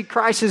identity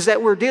crisis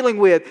that we're dealing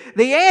with,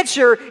 the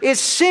answer is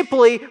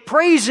simply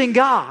praising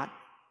God.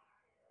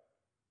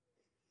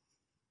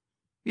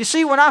 You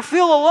see, when I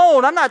feel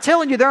alone, I'm not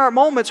telling you there aren't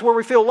moments where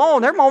we feel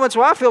alone. There are moments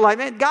where I feel like,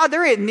 man, God,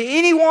 there isn't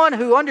anyone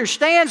who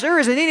understands. There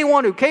isn't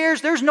anyone who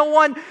cares. There's no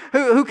one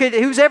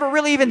who's ever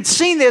really even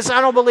seen this,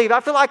 I don't believe. I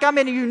feel like I'm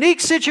in a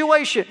unique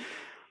situation.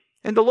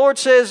 And the Lord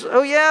says,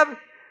 oh yeah,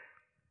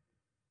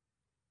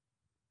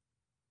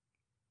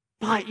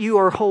 but you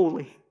are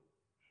holy.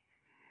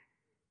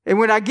 And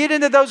when I get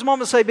into those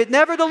moments, I say, but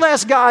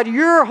nevertheless, God,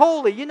 you're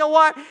holy. You know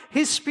what?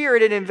 His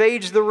Spirit, it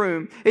invades the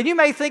room. And you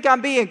may think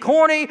I'm being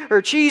corny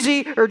or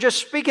cheesy or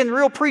just speaking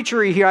real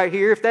preachery right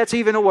here, if that's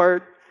even a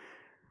word.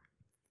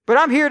 But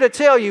I'm here to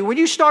tell you, when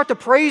you start to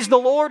praise the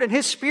Lord and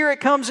His Spirit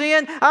comes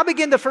in, I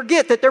begin to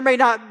forget that there may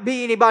not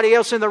be anybody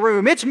else in the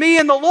room. It's me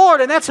and the Lord,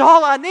 and that's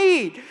all I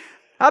need.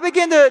 I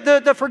begin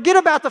to forget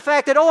about the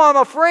fact that, I'm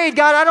afraid,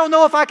 God, I don't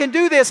know if I can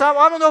do this. I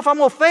don't know if I'm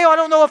going to fail. I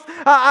don't know if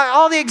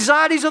all the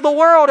anxieties of the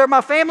world, are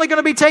my family going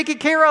to be taken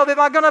care of? Am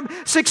I going to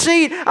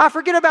succeed? I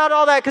forget about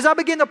all that because I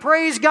begin to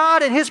praise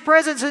God and His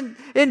presence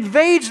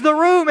invades the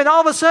room, and all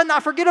of a sudden I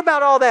forget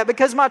about all that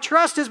because my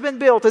trust has been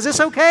built. Is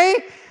this okay?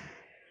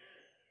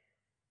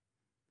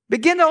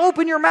 Begin to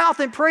open your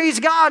mouth and praise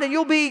God, and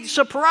you'll be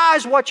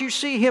surprised what you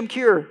see Him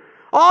cure.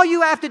 All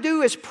you have to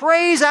do is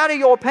praise out of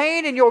your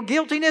pain and your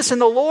guiltiness, and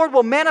the Lord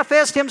will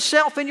manifest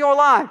Himself in your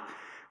life.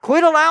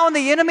 Quit allowing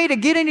the enemy to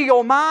get into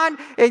your mind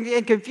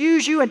and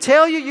confuse you and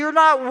tell you you're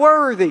not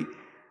worthy.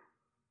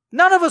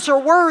 None of us are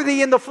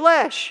worthy in the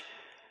flesh.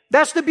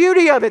 That's the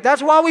beauty of it.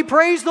 That's why we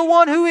praise the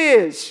one who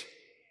is.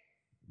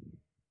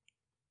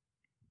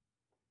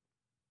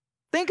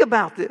 Think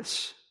about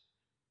this.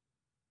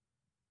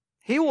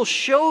 He will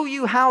show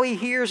you how He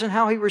hears and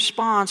how He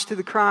responds to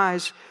the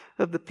cries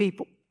of the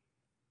people.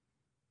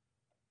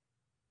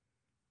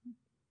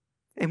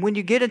 And when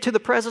you get into the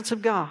presence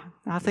of God,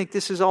 I think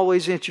this is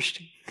always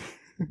interesting.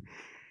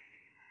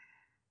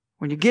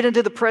 When you get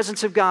into the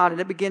presence of God and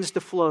it begins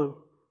to flow,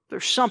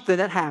 there's something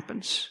that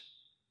happens.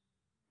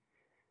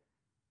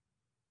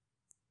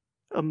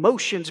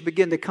 emotions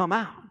begin to come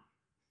out.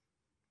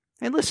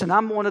 And listen,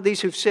 I'm one of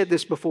these who've said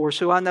this before,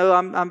 so I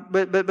know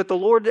but the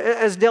Lord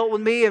has dealt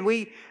with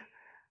me,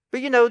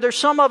 but you know, there's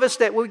some of us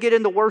that we get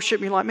into worship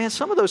and you're like, man,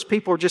 some of those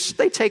people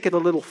they take it a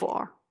little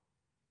far.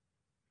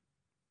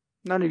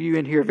 None of you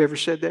in here have ever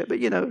said that, but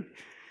you know,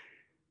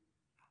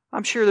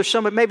 I'm sure there's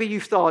some, maybe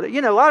you've thought it.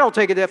 You know, I don't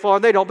take it that far,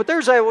 and they don't, but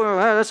there's that, well,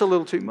 that's a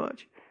little too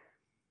much.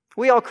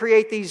 We all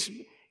create these,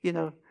 you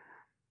know.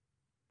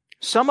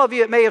 Some of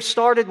you, it may have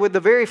started with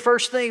the very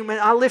first thing. When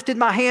I lifted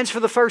my hands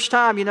for the first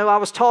time, you know, I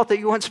was taught that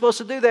you weren't supposed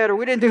to do that, or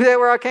we didn't do that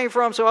where I came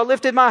from, so I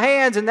lifted my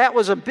hands, and that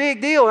was a big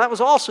deal. That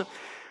was awesome.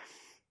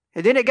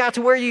 And then it got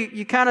to where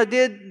you kind of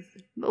did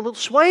a little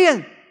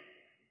swaying.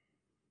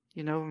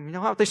 You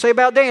know how they say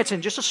about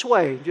dancing, just a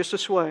sway, just a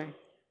sway.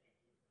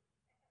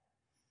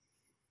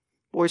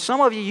 Boy,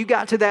 some of you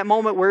got to that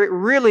moment where it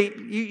really,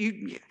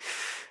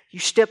 you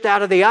stepped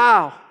out of the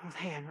aisle with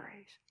hand raised.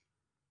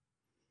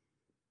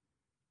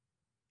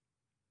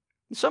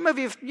 And some of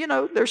you, you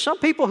know, there's some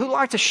people who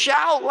like to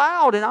shout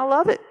loud, and I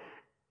love it.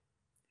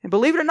 And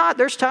believe it or not,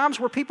 there's times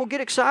where people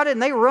get excited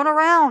and they run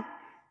around.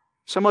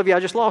 Some of you, I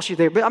just lost you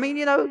there. But I mean,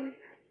 you know,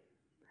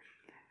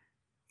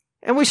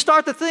 and we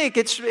start to think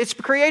it's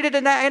created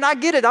in that, and I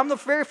get it. I'm the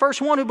very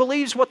first one who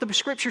believes what the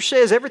Scripture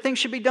says. Everything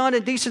should be done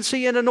in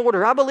decency and in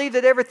order. I believe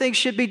that everything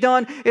should be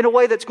done in a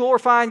way that's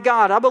glorifying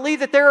God. I believe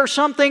that there are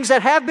some things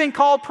that have been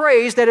called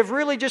praise that have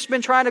really just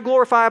been trying to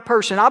glorify a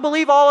person. I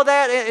believe all of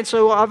that, and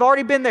so I've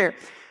already been there.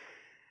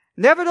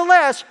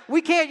 Nevertheless,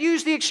 we can't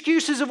use the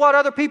excuses of what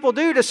other people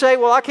do to say,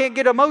 well, I can't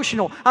get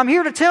emotional. I'm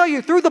here to tell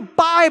you, through the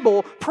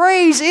Bible,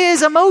 praise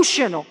is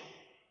emotional.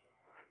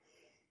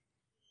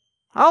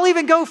 I'll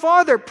even go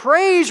farther.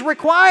 Praise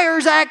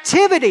requires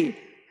activity.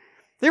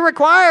 It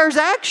requires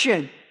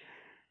action.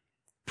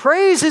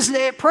 Praise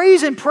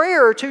and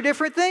prayer are two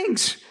different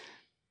things.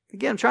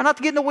 Again, I'm trying not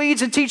to get in the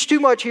weeds and teach too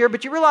much here,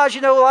 but you realize,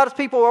 you know, a lot of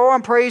people are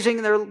I'm praising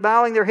and they're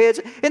bowing their heads,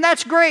 and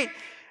that's great.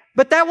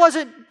 But that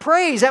wasn't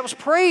praise, that was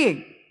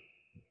praying.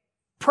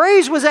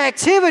 Praise was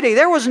activity.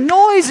 There was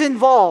noise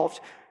involved.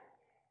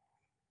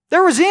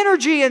 There was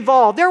energy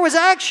involved. There was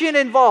action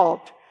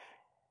involved.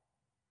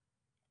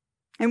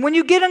 And when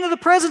you get into the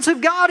presence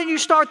of God and you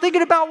start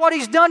thinking about what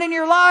He's done in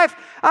your life,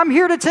 I'm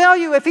here to tell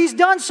you, if He's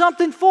done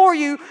something for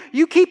you,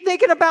 you keep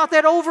thinking about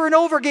that over and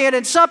over again,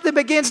 and something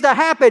begins to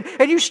happen,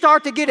 and you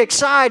start to get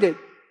excited.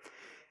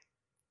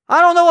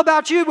 I don't know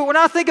about you, but when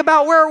I think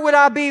about where would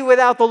I be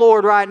without the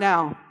Lord right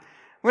now?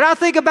 When I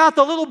think about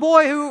the little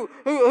boy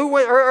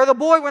or the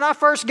boy when I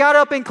first got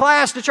up in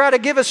class to try to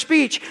give a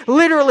speech,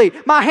 literally,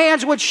 my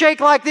hands would shake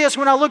like this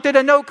when I looked at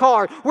a note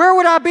card. Where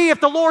would I be if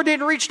the Lord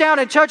didn't reach down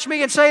and touch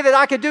me and say that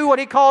I could do what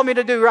He called me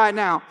to do right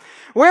now?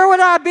 Where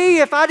would I be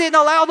if I didn't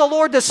allow the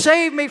Lord to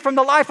save me from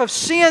the life of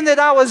sin that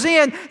I was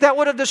in, that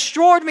would have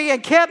destroyed me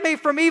and kept me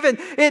from even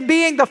in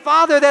being the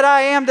father that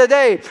I am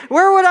today?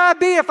 Where would I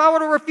be if I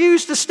would have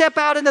refused to step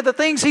out into the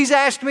things He's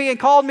asked me and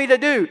called me to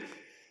do?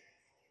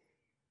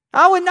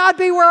 I would not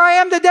be where I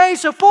am today.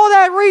 So for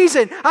that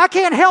reason, I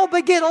can't help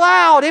but get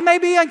loud. It may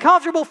be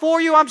uncomfortable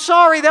for you. I'm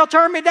sorry, they'll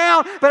turn me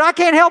down. But I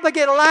can't help but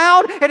get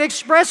loud and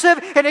expressive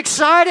and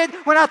excited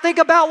when I think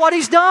about what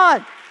He's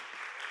done.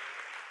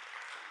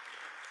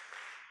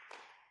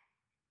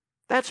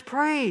 That's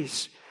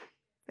praise.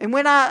 And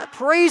when I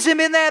praise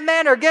Him in that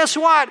manner, guess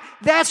what?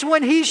 That's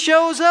when He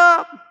shows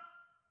up.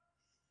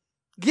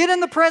 Get in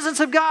the presence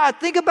of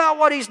God. Think about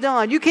what He's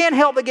done. You can't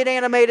help but get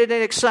animated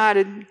and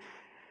excited.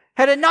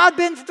 Had it not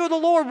been for the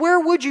Lord, where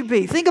would you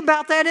be? Think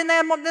about that in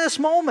this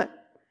moment.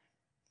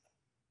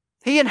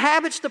 He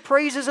inhabits the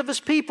praises of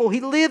His people.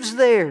 He lives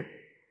there.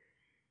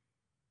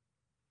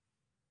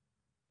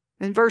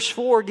 In verse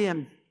 4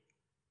 again.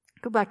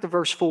 Go back to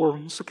verse 4.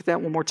 Let's look at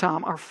that one more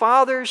time. Our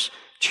fathers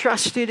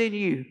trusted in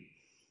You.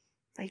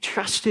 They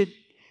trusted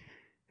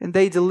and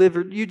they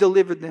delivered. You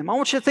delivered them. I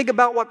want you to think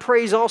about what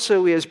praise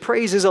also is.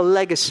 Praise is a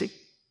legacy.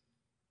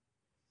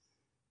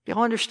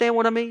 Y'all understand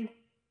what I mean?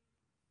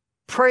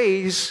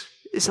 Praise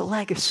is a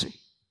legacy.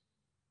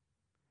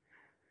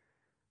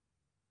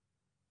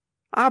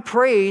 I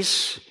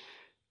praise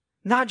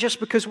not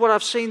just because what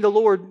I've seen the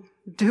Lord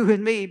do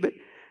in me, but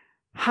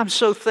I'm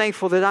so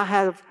thankful that I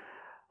have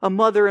a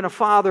mother and a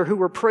father who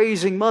were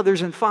praising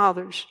mothers and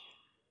fathers.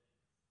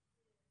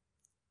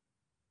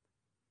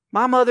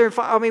 My mother and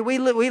father, I mean, we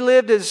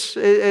lived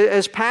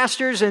as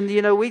pastors, and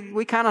you know,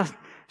 we kind of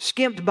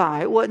skimped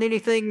by. It wasn't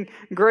anything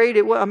great.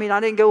 I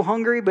didn't go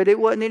hungry, but it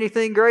wasn't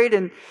anything great.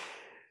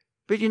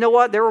 But you know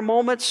what? There were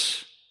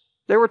moments,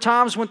 there were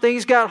times when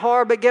things got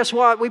hard, but guess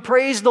what? We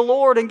praised the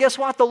Lord, and guess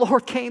what? The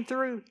Lord came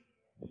through.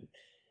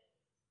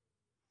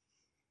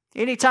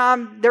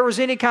 Anytime there was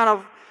any kind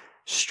of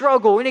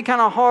struggle, any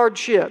kind of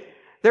hardship,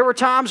 there were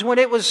times when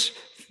it was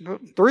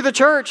through the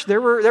church,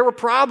 there were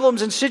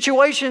problems and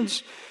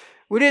situations.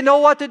 We didn't know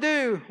what to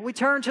do. We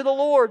turned to the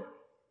Lord.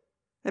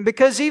 And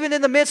because even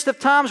in the midst of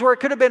times where it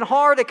could have been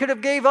hard, they could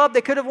have gave up, they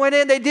could have went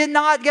in, they did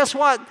not. Guess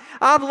what?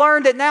 I've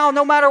learned that now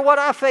no matter what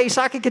I face,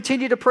 I can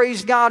continue to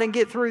praise God and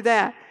get through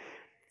that.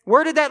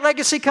 Where did that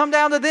legacy come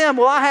down to them?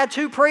 Well, I had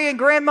 2 praying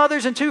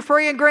grandmothers and 2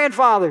 praying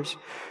grandfathers.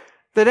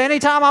 That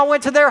anytime I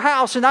went to their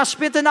house and I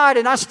spent the night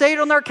and I stayed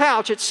on their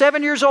couch at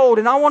 7 years old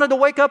and I wanted to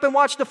wake up and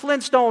watch the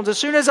Flintstones, as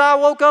soon as I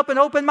woke up and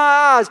opened my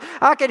eyes,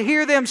 I could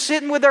hear them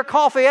sitting with their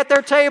coffee at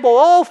their table.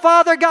 Oh,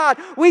 Father God,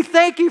 we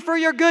thank you for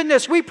your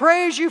goodness. We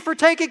praise you for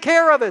taking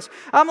care of us.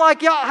 I'm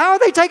like, y'all, how are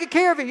they taking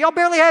care of you? Y'all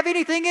barely have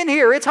anything in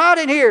here. It's hot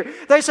in here.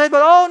 They said,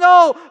 but oh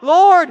no,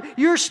 Lord,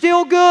 you're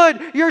still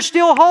good. You're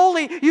still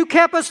holy. You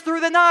kept us through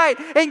the night.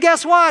 And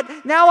guess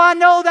what? Now I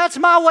know that's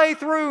my way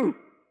through.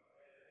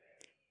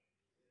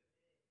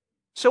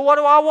 So what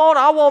do I want?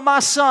 I want my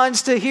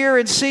sons to hear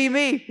and see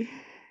me.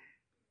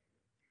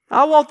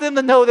 I want them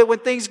to know that when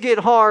things get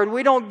hard,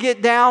 we don't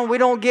get down, we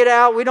don't get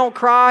out, we don't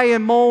cry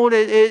and moan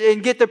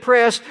and get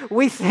depressed.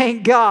 We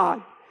thank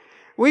God.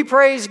 We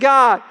praise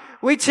God.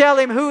 We tell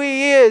Him who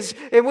He is,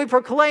 and we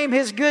proclaim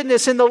His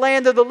goodness in the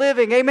land of the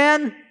living.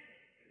 Amen?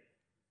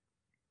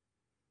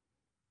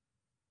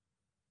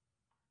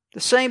 The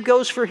same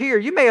goes for here.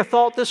 You may have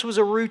thought this was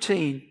a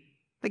routine.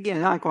 Again,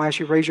 I'm not going to ask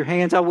you to raise your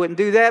hands. I wouldn't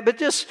do that. But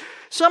just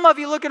some of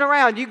you looking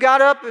around, you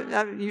got up,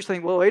 and you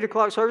think, well, 8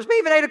 o'clock service, maybe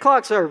even 8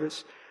 o'clock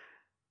service.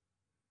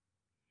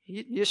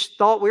 You just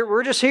thought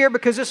we're just here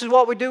because this is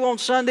what we do on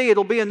Sunday.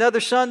 It'll be another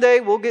Sunday.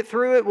 We'll get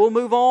through it. We'll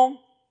move on.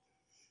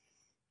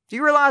 Do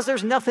you realize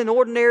there's nothing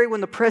ordinary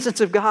when the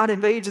presence of God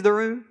invades the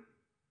room?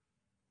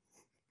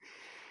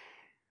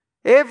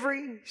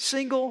 Every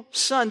single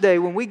Sunday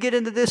when we get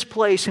into this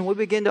place and we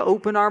begin to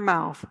open our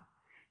mouth,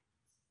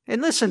 and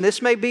listen,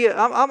 this may be,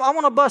 I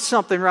want to bust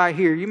something right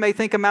here. You may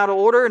think I'm out of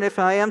order, and if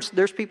I am,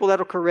 there's people that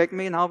will correct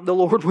me, and the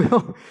Lord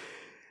will.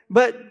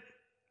 But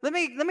let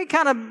me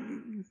kind of,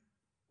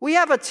 we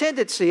have a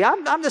tendency,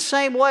 I'm the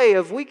same way,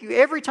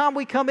 every time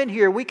we come in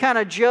here, we kind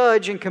of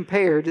judge and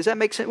compare. Does that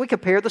make sense? We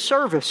compare the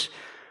service.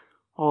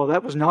 Oh,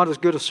 that was not as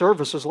good a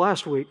service as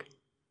last week.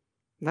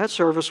 That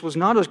service was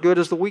not as good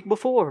as the week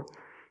before.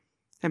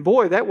 And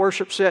boy, that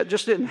worship set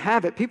just didn't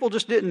have it. People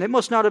just didn't. It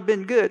must not have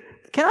been good.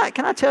 Can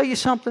I tell you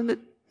something that,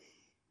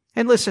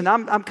 and listen,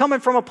 I'm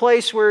coming from a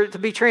place where, to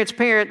be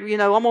transparent,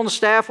 I'm on the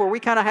staff where we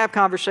kind of have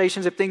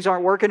conversations if things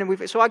aren't working,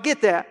 and so I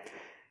get that.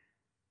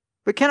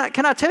 But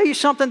can I tell you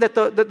something that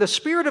the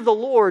Spirit of the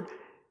Lord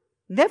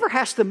never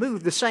has to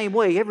move the same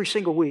way every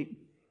single week.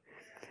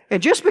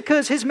 And just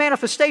because His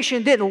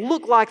manifestation didn't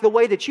look like the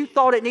way that you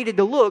thought it needed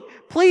to look,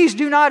 please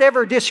do not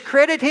ever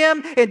discredit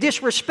Him and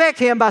disrespect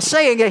Him by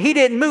saying that He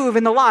didn't move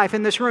in the life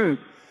in this room.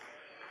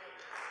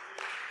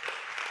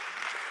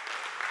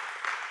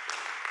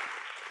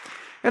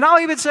 And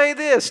I'll even say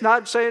this,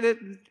 not saying it,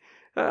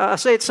 I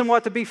say it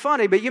somewhat to be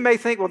funny, but you may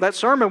think, well, that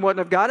sermon wasn't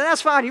of God. And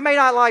that's fine. You may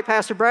not like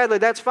Pastor Bradley.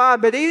 That's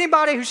fine. But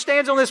anybody who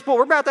stands on this pulpit,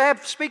 we're about to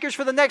have speakers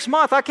for the next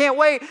month. I can't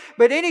wait.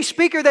 But any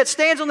speaker that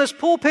stands on this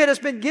pulpit has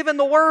been given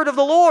the word of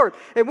the Lord.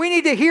 And we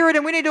need to hear it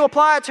and we need to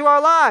apply it to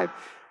our life.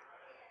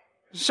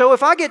 So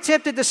if I get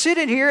tempted to sit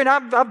in here, and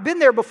I've been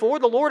there before,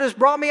 the Lord has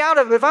brought me out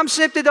of it. If I'm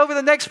tempted over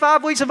the next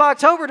 5 weeks of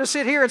October to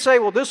sit here and say,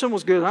 well, this one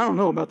was good. I don't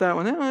know about that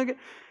one.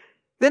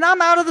 Then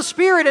I'm out of the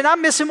Spirit and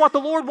I'm missing what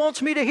the Lord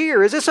wants me to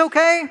hear. Is this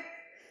okay?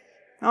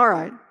 All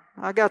right.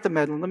 I got the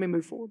meddling. Let me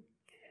move forward.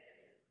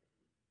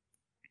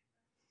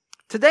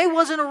 Today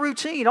wasn't a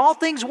routine. All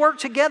things work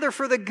together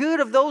for the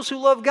good of those who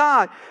love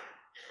God.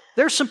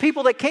 There's some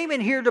people that came in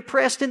here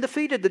depressed and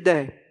defeated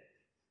today.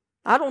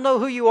 I don't know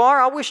who you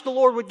are. I wish the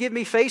Lord would give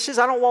me faces.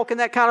 I don't walk in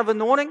that kind of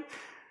anointing.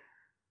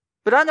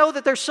 But I know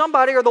that there's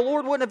somebody, or the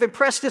Lord wouldn't have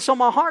impressed this on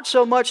my heart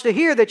so much to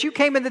hear that you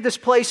came into this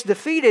place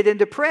defeated and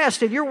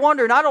depressed, and you're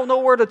wondering, I don't know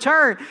where to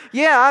turn.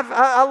 Yeah,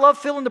 I love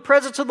feeling the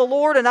presence of the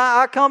Lord, and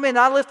I come in,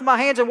 I lift my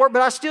hands and work,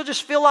 but I still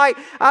just feel like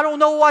I don't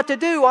know what to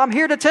do. I'm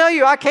here to tell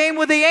you, I came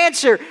with the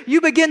answer. You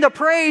begin to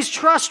praise,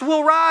 trust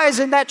will rise,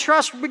 and that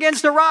trust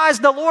begins to rise.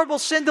 The Lord will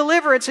send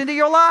deliverance into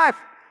your life.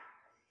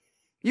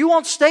 You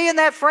won't stay in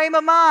that frame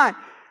of mind.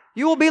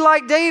 You will be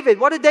like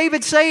David. What did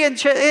David say in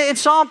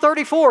Psalm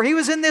 34? He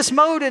was in this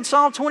mode in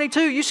Psalm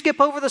 22. You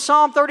skip over the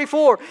Psalm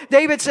 34.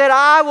 David said,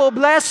 I will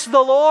bless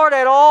the Lord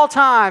at all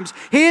times.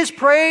 His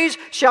praise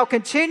shall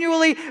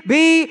continually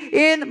be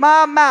in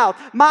my mouth.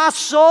 My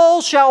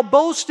soul shall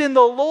boast in the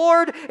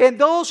Lord, and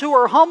those who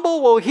are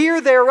humble will hear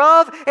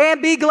thereof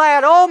and be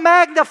glad. Oh,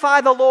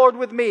 magnify the Lord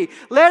with me.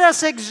 Let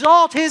us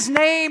exalt His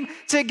name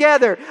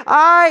together.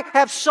 I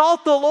have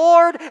sought the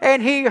Lord,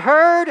 and He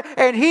heard,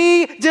 and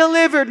He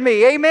delivered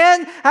me. Amen.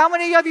 How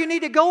many of you need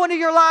to go into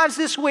your lives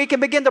this week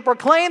and begin to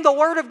proclaim the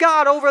Word of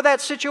God over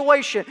that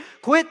situation?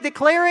 Quit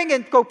declaring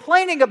and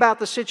complaining about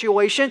the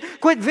situation.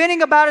 Quit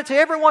venting about it to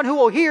everyone who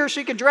will hear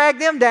so you can drag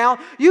them down.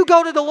 You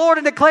go to the Lord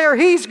and declare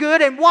He's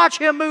good and watch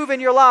Him move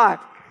in your life.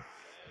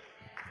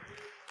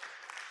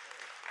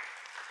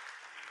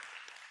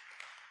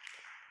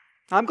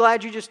 I'm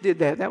glad you just did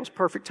that. That was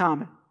perfect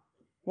timing.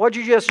 What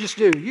did you just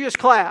do? You just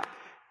clap.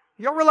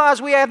 You don't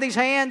realize we have these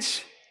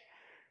hands?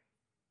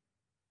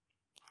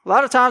 A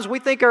lot of times we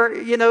think,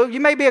 you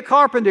may be a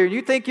carpenter.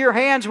 You think your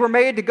hands were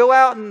made to go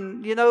out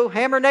and,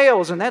 hammer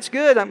nails, and that's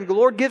good. I mean, the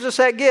Lord gives us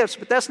that gift,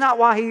 but that's not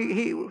why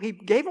He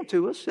gave them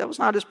to us. That was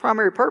not His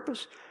primary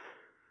purpose.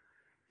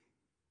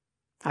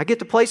 I get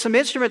to play some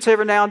instruments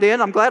every now and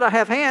then. I'm glad I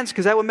have hands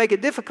because that would make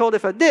it difficult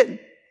if I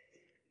didn't.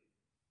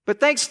 But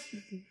thanks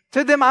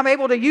to them, I'm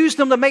able to use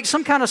them to make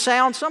some kind of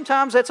sound.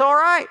 Sometimes that's all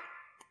right.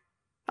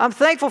 I'm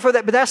thankful for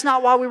that, but that's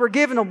not why we were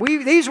given them.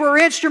 These were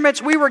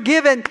instruments we were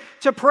given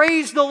to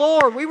praise the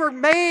Lord. We were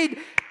made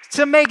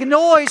to make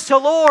noise to the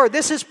Lord.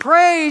 This is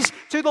praise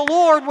to the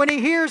Lord when He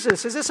hears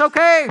us. Is this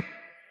okay?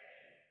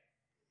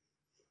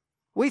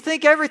 We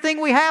think everything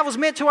we have was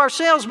meant to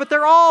ourselves, but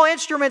they're all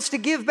instruments to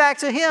give back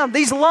to Him.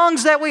 These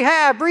lungs that we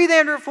have, breathe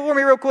in for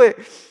me real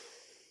quick.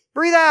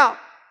 Breathe out.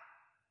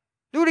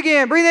 Do it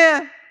again. Breathe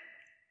in.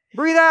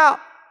 Breathe out.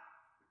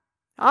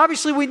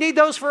 Obviously, we need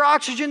those for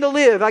oxygen to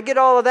live. I get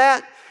all of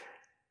that.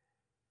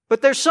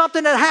 But there's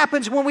something that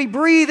happens when we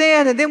breathe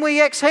in and then we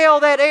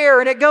exhale that air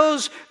and it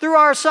goes through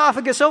our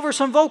esophagus over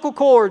some vocal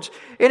cords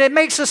and it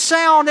makes a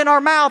sound in our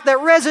mouth that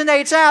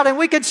resonates out and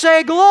we can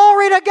say,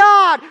 "Glory to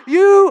God,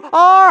 you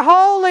are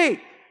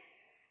holy."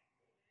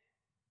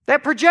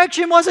 That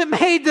projection wasn't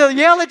made to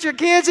yell at your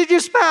kids and your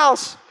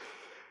spouse.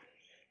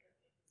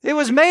 It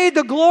was made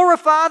to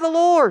glorify the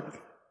Lord.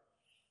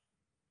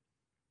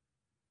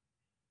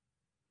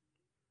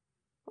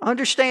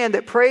 Understand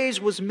that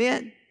praise was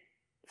meant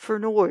for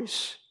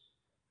noise.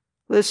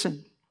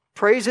 Listen,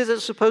 praise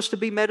isn't supposed to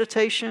be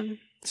meditation.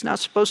 It's not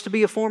supposed to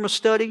be a form of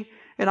study.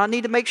 And I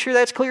need to make sure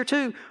that's clear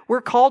too. We're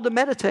called to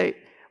meditate.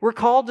 We're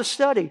called to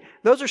study.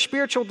 Those are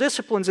spiritual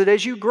disciplines that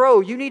as you grow,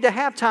 you need to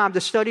have time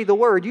to study the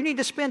Word. You need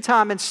to spend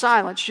time in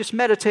silence, just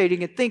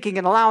meditating and thinking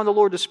and allowing the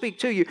Lord to speak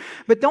to you.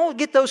 But don't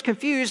get those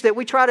confused that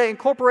we try to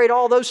incorporate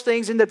all those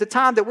things into the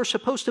time that we're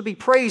supposed to be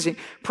praising.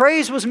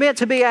 Praise was meant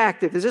to be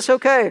active. Is this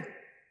okay?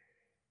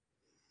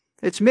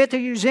 It's meant to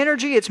use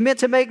energy. It's meant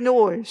to make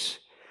noise.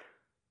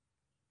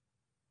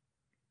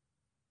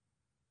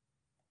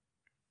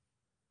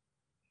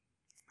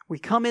 We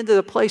come into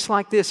a place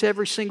like this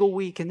every single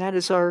week, and that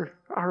is our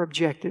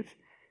objective,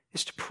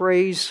 is to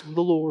praise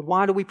the Lord.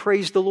 Why do we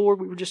praise the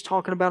Lord? We were just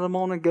talking about it a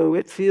moment ago.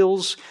 It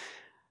fills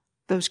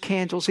those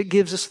candles. It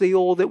gives us the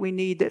oil that we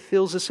need that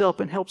fills us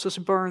up and helps us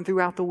burn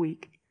throughout the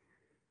week.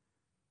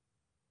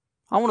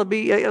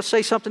 I'll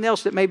say something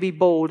else that may be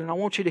bold, and I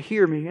want you to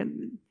hear me.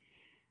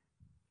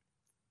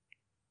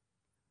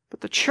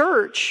 But the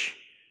church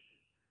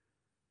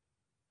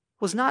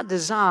was not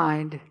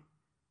designed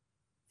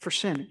for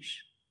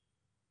sinners.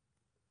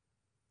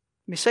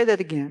 Let me say that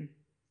again.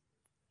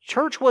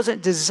 Church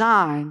wasn't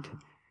designed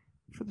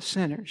for the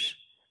sinners.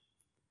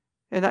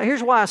 And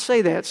here's why I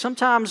say that.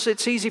 Sometimes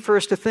it's easy for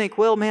us to think,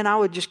 well, man, I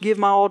would just give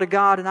my all to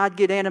God and I'd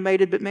get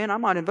animated, but man,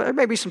 there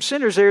may be some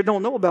sinners there who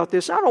don't know about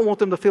this. I don't want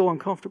them to feel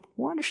uncomfortable.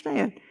 Well,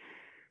 understand.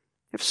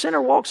 If a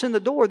sinner walks in the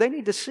door, they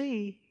need to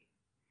see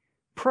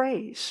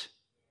praise.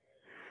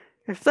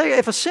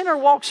 If a sinner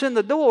walks in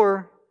the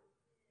door,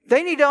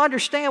 they need to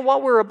understand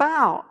what we're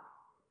about.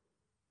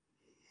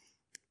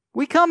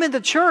 We come into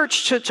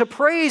church to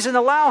praise and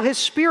allow His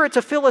Spirit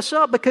to fill us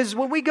up because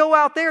when we go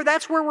out there,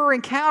 that's where we're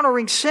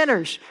encountering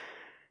sinners.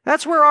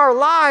 That's where our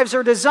lives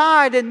are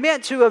designed and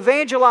meant to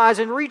evangelize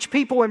and reach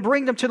people and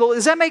bring them to the Lord.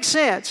 Does that make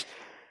sense?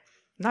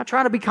 I'm not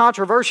trying to be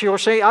controversial or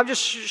say, I'm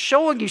just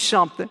showing you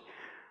something.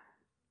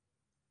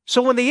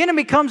 So when the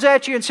enemy comes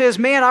at you and says,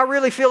 man, I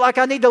really feel like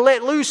I need to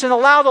let loose and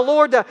allow the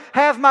Lord to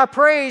have my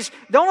praise,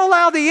 don't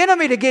allow the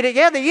enemy to get it.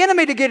 Yeah, the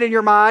enemy to get in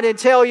your mind and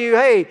tell you,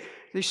 hey,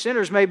 these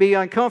sinners may be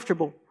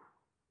uncomfortable.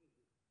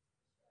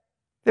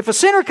 If a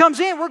sinner comes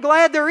in, we're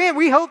glad they're in.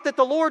 We hope that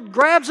the Lord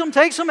grabs them,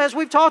 takes them, as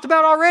we've talked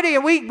about already,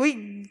 and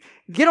we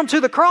get them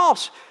to the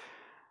cross.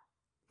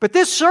 But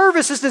this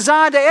service is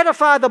designed to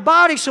edify the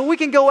body so we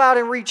can go out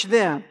and reach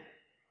them.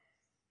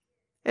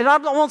 And I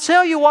won't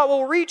tell you what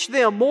will reach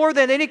them more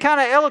than any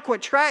kind of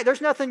eloquent tract.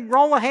 There's nothing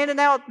wrong with handing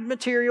out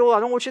material. I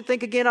don't want you to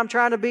think again I'm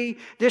trying to be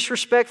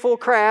disrespectful,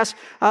 crass.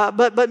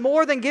 But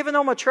more than giving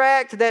them a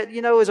tract that,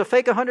 is a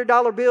fake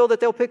 $100 bill that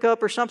they'll pick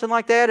up or something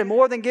like that, and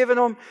more than giving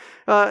them,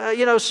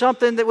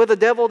 something that with a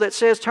devil that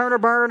says turn or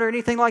burn or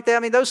anything like that. I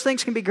mean, those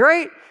things can be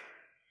great.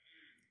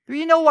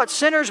 You know what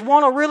sinners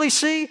want to really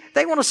see?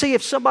 They want to see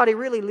if somebody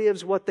really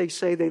lives what they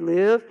say they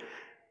live.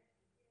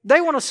 They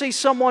want to see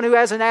someone who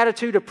has an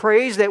attitude of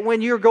praise, that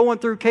when you're going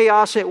through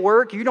chaos at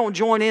work, you don't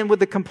join in with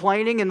the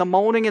complaining and the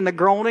moaning and the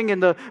groaning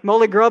and the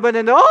mully-grubbing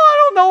and I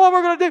don't know what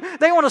we're going to do.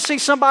 They want to see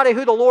somebody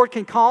who the Lord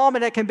can calm,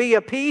 and that can be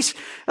a peace,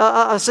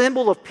 a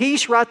symbol of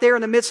peace right there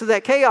in the midst of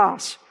that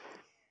chaos.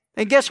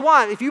 And guess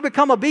what? If you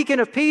become a beacon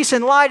of peace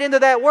and light into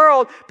that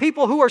world,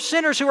 people who are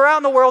sinners who are out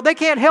in the world, they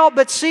can't help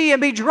but see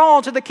and be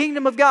drawn to the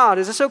kingdom of God.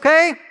 Is this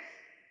okay?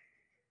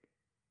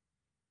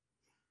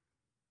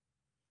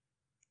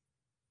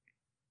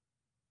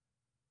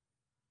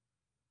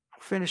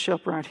 Finish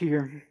up right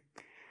here.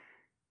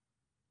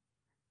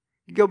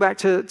 You go back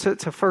to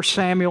 1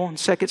 Samuel and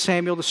 2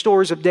 Samuel, the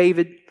stories of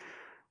David.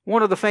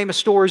 One of the famous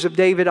stories of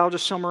David, I'll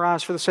just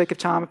summarize for the sake of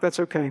time, if that's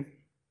okay.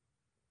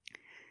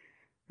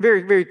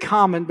 Very, very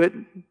common, but,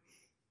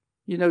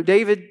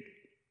 David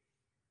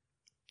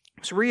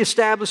was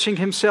reestablishing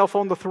himself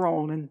on the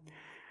throne. And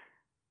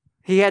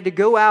He had to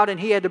go out and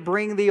he had to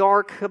bring the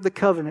Ark of the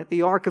Covenant,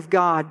 the Ark of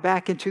God,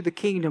 back into the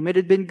kingdom. It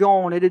had been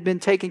gone. It had been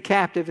taken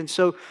captive. And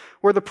so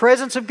where the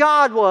presence of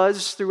God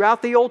was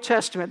throughout the Old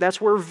Testament, that's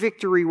where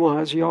victory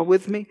was. You all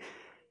with me?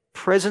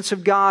 Presence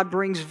of God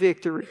brings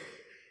victory.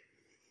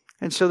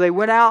 And so they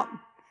went out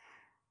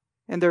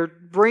and they're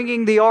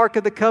bringing the Ark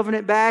of the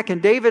Covenant back.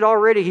 And David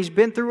already, he's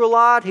been through a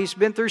lot. He's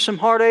been through some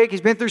heartache.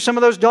 He's been through some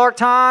of those dark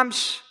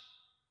times.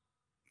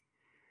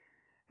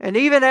 And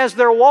even as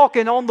they're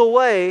walking on the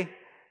way,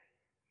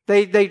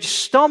 they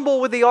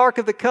stumble with the Ark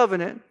of the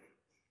Covenant.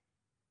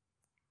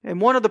 And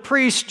one of the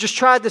priests just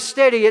tried to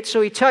steady it, so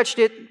he touched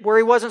it where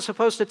he wasn't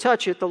supposed to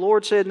touch it. The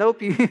Lord said,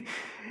 nope,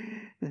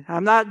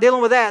 I'm not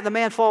dealing with that. And the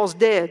man falls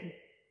dead.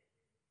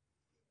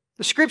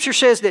 The Scripture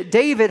says that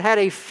David had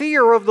a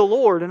fear of the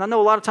Lord. And I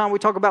know a lot of time we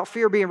talk about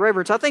fear being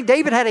reverence. I think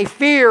David had a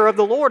fear of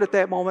the Lord at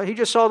that moment. He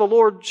just saw the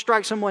Lord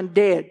strike someone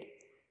dead.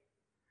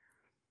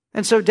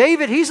 And so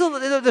David,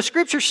 the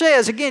Scripture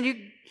says,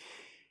 again,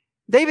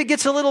 David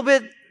gets a little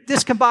bit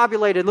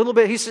discombobulated, a little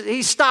bit.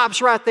 He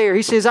stops right there.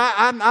 He says,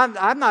 I'm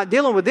not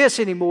dealing with this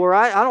anymore.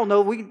 I don't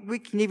know. We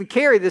can even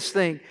carry this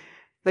thing.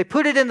 They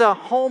put it in the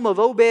home of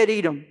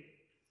Obed-Edom.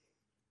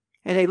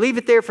 And they leave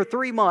it there for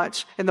 3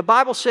 months. And the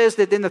Bible says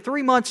that in the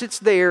 3 months it's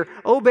there,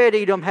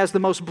 Obed-Edom has the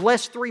most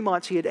blessed 3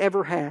 months he had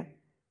ever had.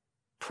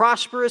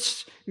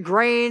 Prosperous,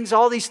 grains,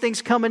 all these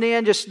things coming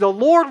in. Just the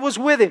Lord was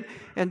with him.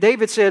 And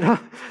David said,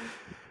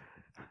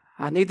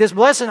 I need this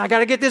blessing. I got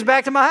to get this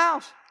back to my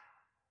house.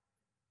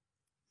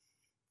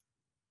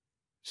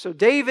 So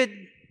David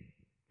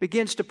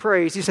begins to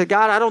praise. He said,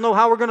 God, I don't know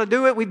how we're going to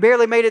do it. We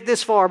barely made it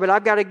this far, but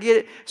I've got to get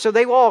it. So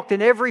they walked,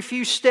 and every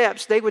few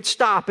steps they would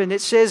stop, and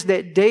it says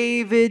that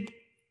David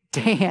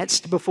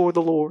danced before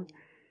the Lord.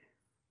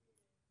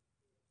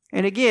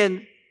 And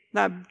again,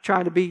 not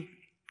trying to be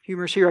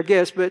humorous here, I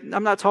guess, but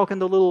I'm not talking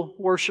the little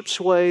worship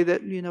sway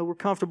that, we're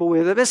comfortable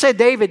with. It said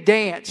David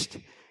danced.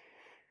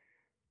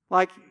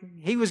 Like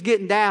he was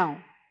getting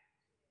down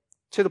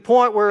to the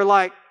point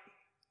where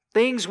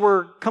things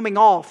were coming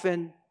off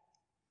and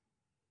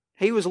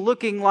he was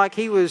looking like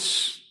he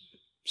was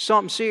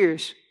something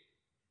serious.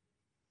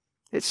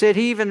 It said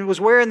he even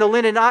was wearing the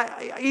linen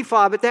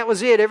ephod, but that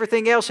was it.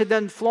 Everything else had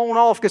done flown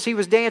off because he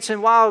was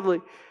dancing wildly.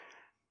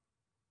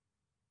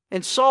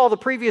 And Saul, the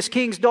previous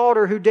king's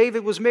daughter who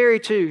David was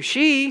married to,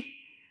 she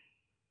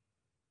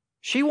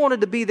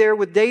wanted to be there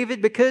with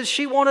David because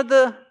she wanted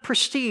the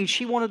prestige.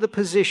 She wanted the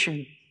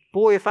position.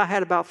 Boy, if I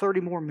had about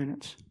 30 more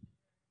minutes.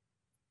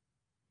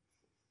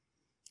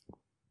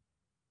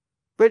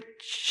 But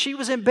she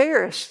was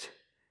embarrassed.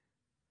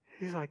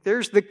 She's like,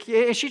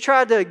 and she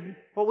tried to,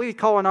 what we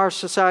call in our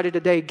society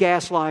today,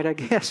 gaslight, I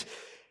guess.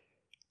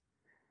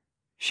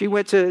 She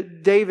went to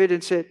David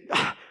and said,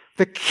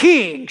 the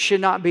king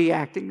should not be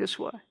acting this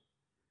way.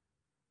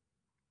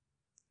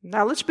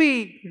 Now, let's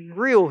be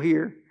real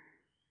here.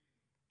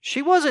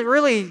 She wasn't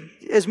really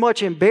as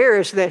much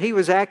embarrassed that he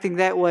was acting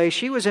that way.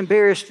 She was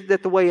embarrassed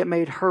at the way it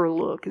made her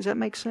look. Does that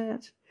make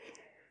sense?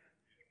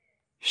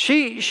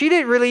 She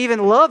didn't really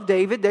even love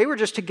David. They were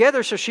just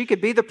together so she could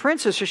be the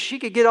princess, so she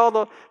could get all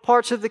the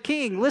parts of the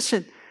king.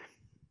 Listen,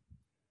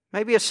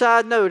 maybe a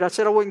side note. I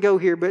said I wouldn't go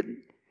here, but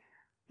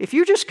if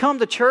you just come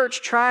to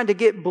church trying to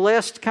get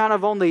blessed kind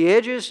of on the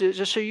edges,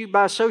 just so you,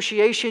 by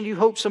association, you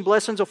hope some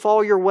blessings will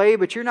fall your way,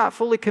 but you're not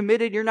fully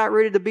committed, you're not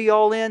ready to be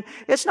all in,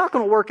 it's not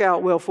going to work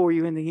out well for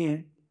you in the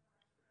end.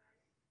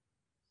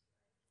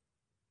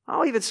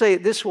 I'll even say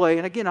it this way,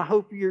 and again, I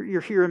hope you're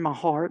hearing my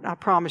heart. I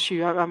promise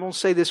you, I'm going to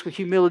say this with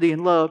humility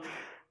and love.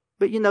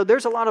 But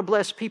there's a lot of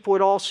blessed people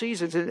at all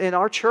seasons. And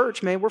our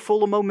church, man, we're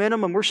full of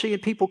momentum and we're seeing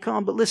people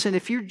come. But listen,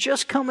 if you're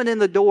just coming in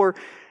the door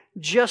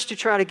just to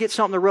try to get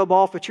something to rub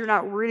off, but you're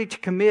not ready to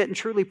commit and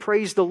truly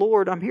praise the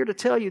Lord, I'm here to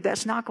tell you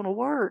that's not going to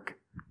work.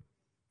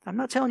 I'm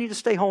not telling you to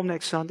stay home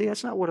next Sunday.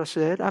 That's not what I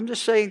said. I'm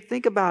just saying,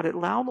 think about it.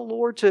 Allow the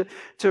Lord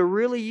to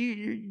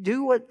really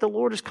do what the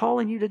Lord is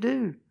calling you to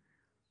do.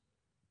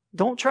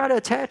 Don't try to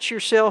attach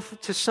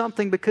yourself to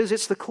something because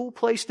it's the cool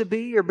place to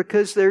be or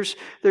because there's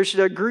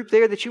a group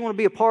there that you want to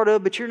be a part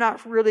of, but you're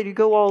not ready to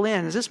go all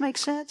in. Does this make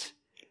sense?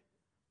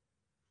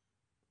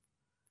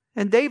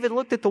 And David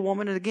looked at the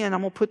woman, and again,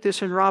 I'm going to put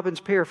this in Robbins'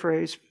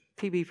 paraphrase,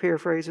 PB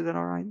paraphrase. Is that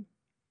all right?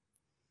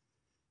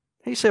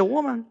 He said,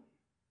 woman,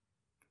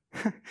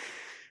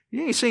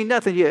 you ain't seen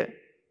nothing yet.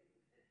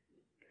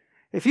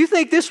 If you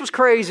think this was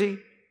crazy,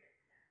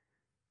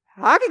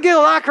 I can get a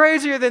lot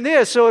crazier than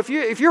this. So if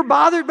you're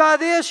bothered by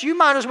this, you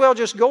might as well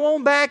just go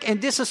on back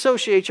and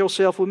disassociate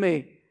yourself with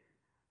me.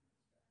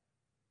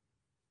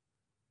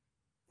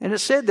 And it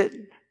said that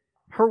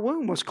her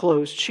womb was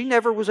closed. She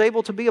never was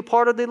able to be a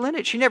part of the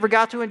lineage. She never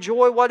got to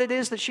enjoy what it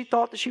is that she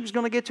thought that she was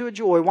going to get to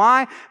enjoy.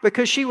 Why?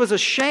 Because she was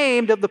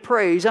ashamed of the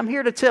praise. I'm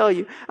here to tell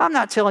you, I'm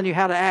not telling you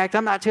how to act.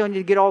 I'm not telling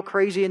you to get all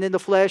crazy and in the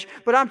flesh.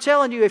 But I'm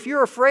telling you, if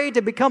you're afraid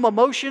to become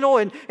emotional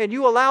and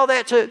you allow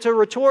that to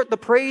retort the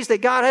praise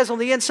that God has on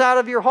the inside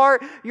of your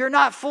heart, you're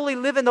not fully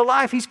living the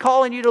life He's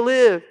calling you to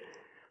live.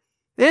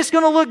 And it's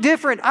going to look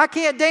different. I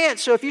can't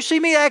dance, so if you see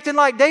me acting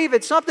like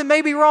David, something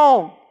may be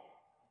wrong.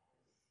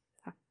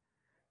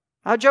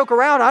 I joke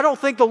around, I don't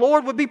think the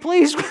Lord would be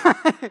pleased.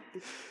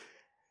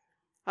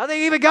 I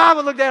think even God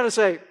would look down and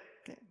say,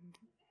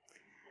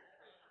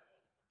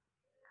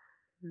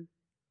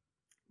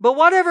 but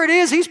whatever it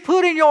is He's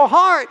put in your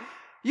heart,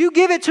 you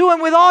give it to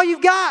Him with all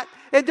you've got.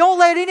 And don't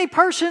let any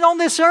person on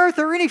this earth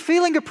or any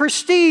feeling of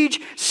prestige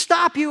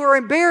stop you or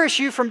embarrass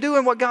you from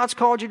doing what God's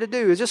called you to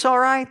do. Is this all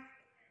right?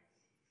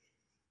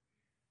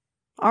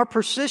 Our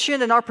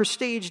position and our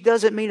prestige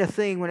doesn't mean a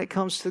thing when it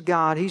comes to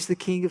God. He's the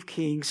King of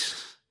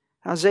Kings.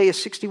 Isaiah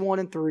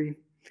 61:3.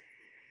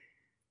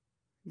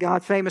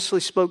 God famously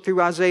spoke through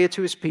Isaiah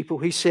to His people.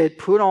 He said,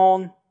 put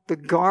on the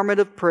garment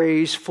of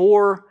praise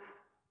for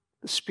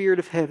the spirit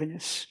of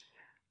heaviness.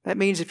 That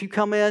means if you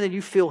come in and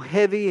you feel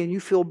heavy and you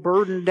feel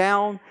burdened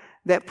down,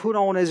 that put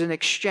on as an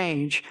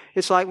exchange.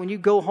 It's like when you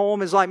go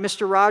home, it's like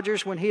Mr.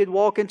 Rogers when he'd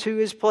walk into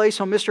his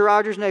place on Mr.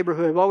 Rogers'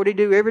 neighborhood. What would he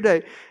do every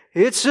day?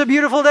 It's a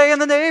beautiful day in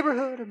the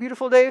neighborhood, a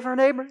beautiful day for a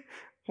neighbor.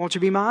 Won't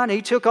you be mine?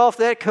 He took off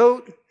that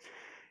coat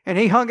and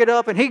he hung it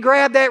up and he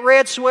grabbed that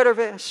red sweater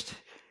vest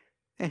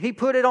and he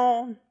put it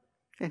on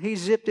and he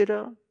zipped it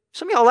up.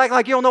 Some of y'all act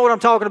like you don't know what I'm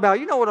talking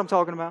about. You know what I'm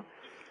talking about.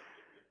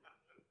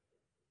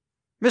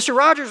 Mr.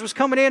 Rogers was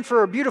coming in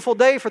for a beautiful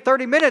day for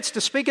 30 minutes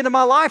to speak into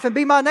my life and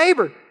be my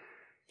neighbor.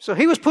 So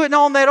he was putting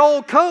on that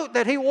old coat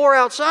that he wore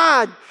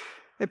outside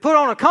and put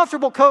on a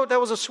comfortable coat that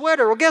was a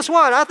sweater. Well, guess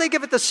what? I think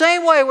of it the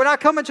same way when I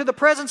come into the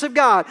presence of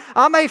God.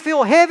 I may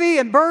feel heavy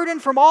and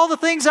burdened from all the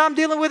things I'm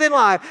dealing with in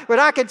life, but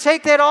I can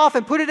take that off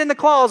and put it in the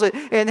closet.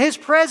 And His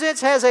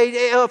presence has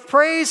a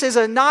praise, is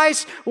a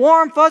nice,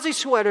 warm, fuzzy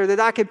sweater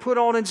that I can put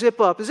on and zip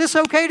up. Is this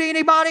okay to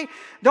anybody?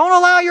 Don't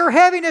allow your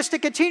heaviness to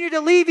continue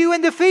to leave you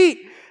in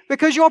defeat,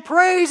 because your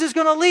praise is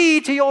going to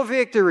lead to your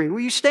victory. Will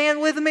you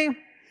stand with me?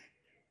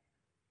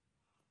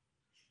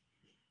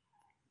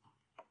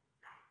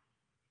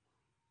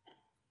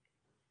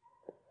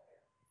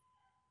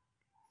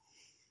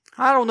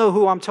 I don't know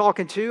who I'm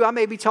talking to. I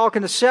may be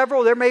talking to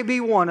several. There may be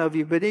one of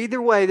you. But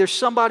either way, there's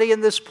somebody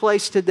in this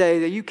place today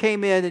that you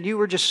came in and you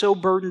were just so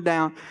burdened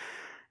down.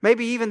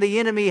 Maybe even the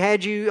enemy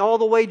had you all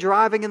the way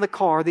driving in the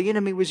car. The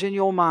enemy was in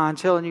your mind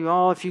telling you,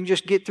 oh, if you can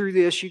just get through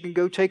this, you can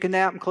go take a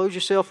nap and close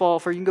yourself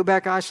off, or you can go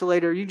back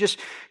isolated, or you just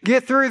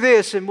get through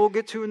this and we'll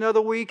get to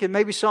another week and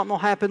maybe something will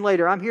happen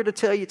later. I'm here to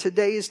tell you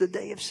today is the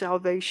day of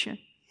salvation.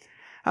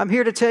 I'm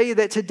here to tell you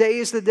that today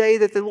is the day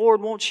that the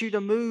Lord wants you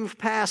to move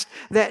past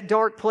that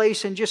dark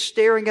place and just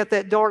staring at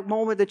that dark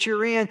moment that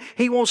you're in.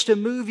 He wants to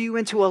move you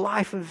into a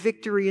life of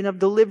victory and of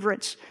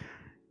deliverance.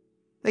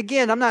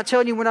 Again, I'm not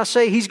telling you when I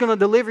say He's going to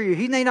deliver you.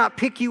 He may not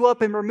pick you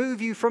up and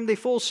remove you from the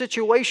full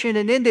situation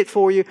and end it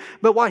for you.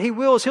 But what He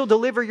will is He'll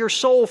deliver your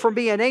soul from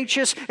being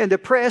anxious and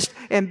depressed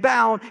and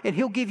bound. And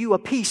He'll give you a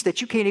peace that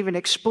you can't even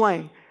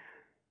explain.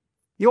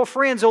 Your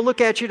friends will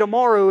look at you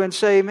tomorrow and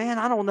say, man,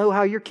 I don't know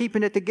how you're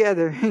keeping it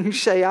together. And you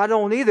say, I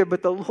don't either,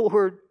 but the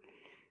Lord,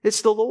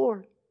 it's the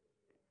Lord.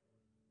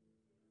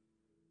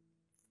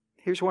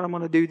 Here's what I'm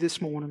going to do this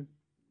morning.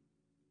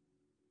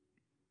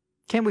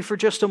 Can we for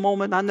just a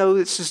moment? I know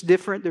this is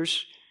different.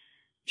 There's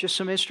just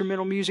some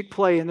instrumental music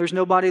playing. There's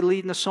nobody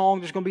leading the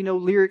song. There's going to be no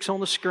lyrics on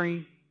the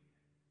screen.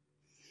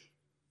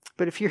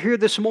 But if you're here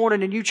this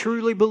morning and you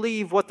truly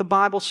believe what the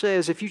Bible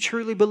says, if you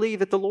truly believe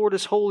that the Lord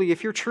is holy,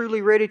 if you're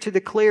truly ready to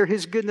declare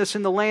His goodness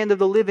in the land of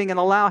the living and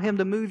allow Him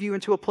to move you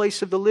into a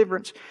place of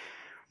deliverance,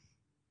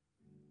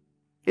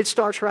 it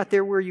starts right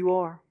there where you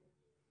are.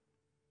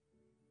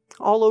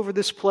 All over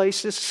this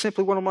place, this is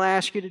simply what I'm going to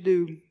ask you to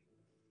do.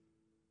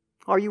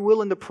 Are you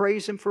willing to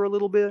praise Him for a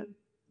little bit?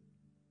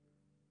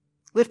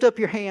 Lift up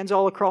your hands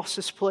all across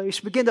this place.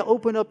 Begin to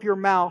open up your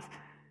mouth.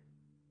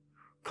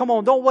 Come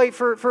on, don't wait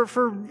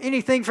for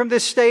anything from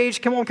this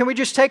stage. Come on, can we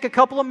just take a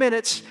couple of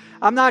minutes?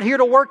 I'm not here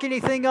to work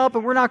anything up,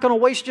 and we're not going to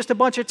waste just a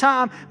bunch of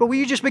time. But will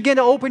you just begin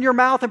to open your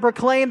mouth and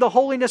proclaim the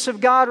holiness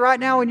of God right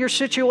now in your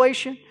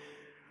situation?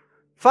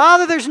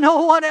 Father, there's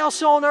no one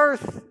else on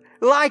earth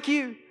like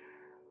You.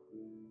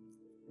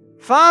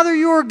 Father,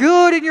 You are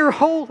good and You're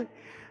holy.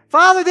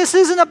 Father, this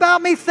isn't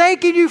about me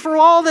thanking You for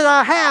all that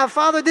I have.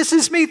 Father, this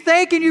is me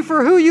thanking You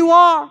for who You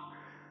are.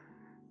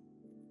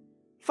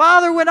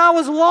 Father, when I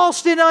was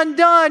lost and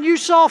undone, You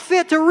saw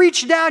fit to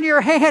reach down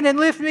Your hand and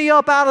lift me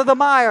up out of the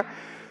mire.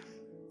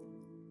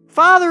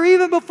 Father,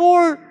 even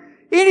before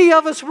any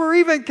of us were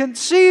even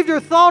conceived or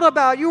thought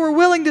about, You were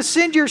willing to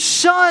send Your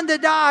Son to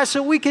die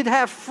so we could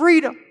have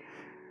freedom.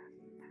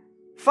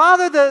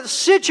 Father, the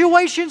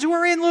situations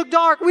we're in look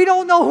dark. We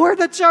don't know where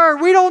to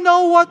turn. We don't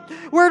know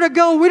where to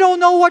go. We don't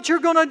know what You're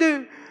going to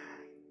do.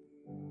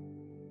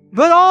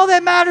 But all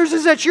that matters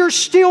is that You're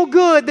still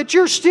good, that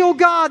You're still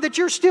God, that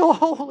You're still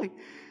holy,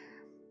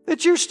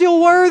 that You're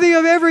still worthy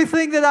of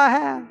everything that I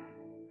have.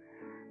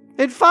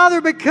 And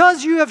Father,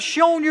 because You have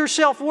shown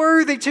Yourself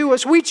worthy to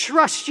us, we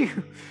trust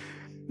You.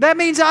 That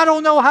means I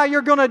don't know how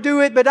you're going to do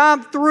it, but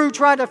I'm through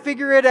trying to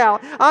figure it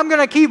out. I'm going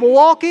to keep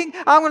walking.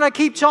 I'm going to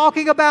keep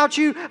talking about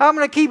you. I'm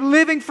going to keep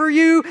living for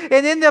you.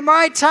 And in the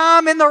right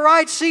time, in the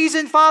right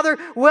season, Father,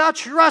 well, I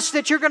trust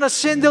that you're going to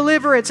send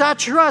deliverance. I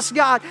trust,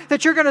 God,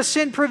 that you're going to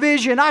send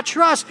provision. I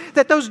trust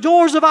that those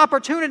doors of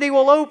opportunity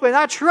will open.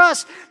 I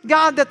trust,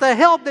 God, that the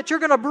help that you're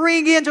going to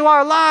bring into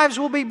our lives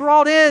will be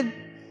brought in.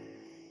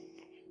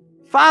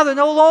 Father,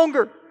 no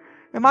longer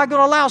am I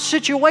going to allow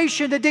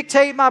situation to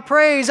dictate my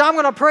praise? I'm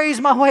going to praise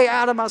my way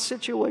out of my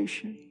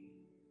situation.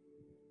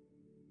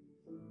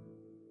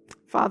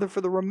 Father,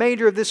 for the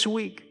remainder of this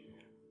week,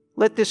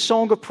 let this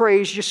song of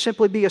praise just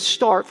simply be a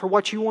start for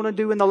what you want to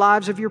do in the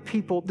lives of your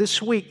people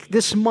this week,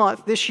 this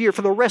month, this year,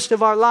 for the rest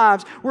of our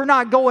lives. We're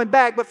not going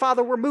back, but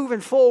Father, we're moving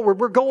forward.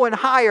 We're going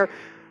higher.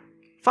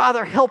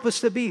 Father, help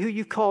us to be who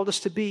you called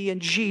us to be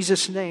in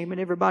Jesus' name. And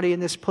everybody in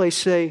this place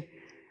say,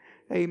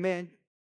 amen.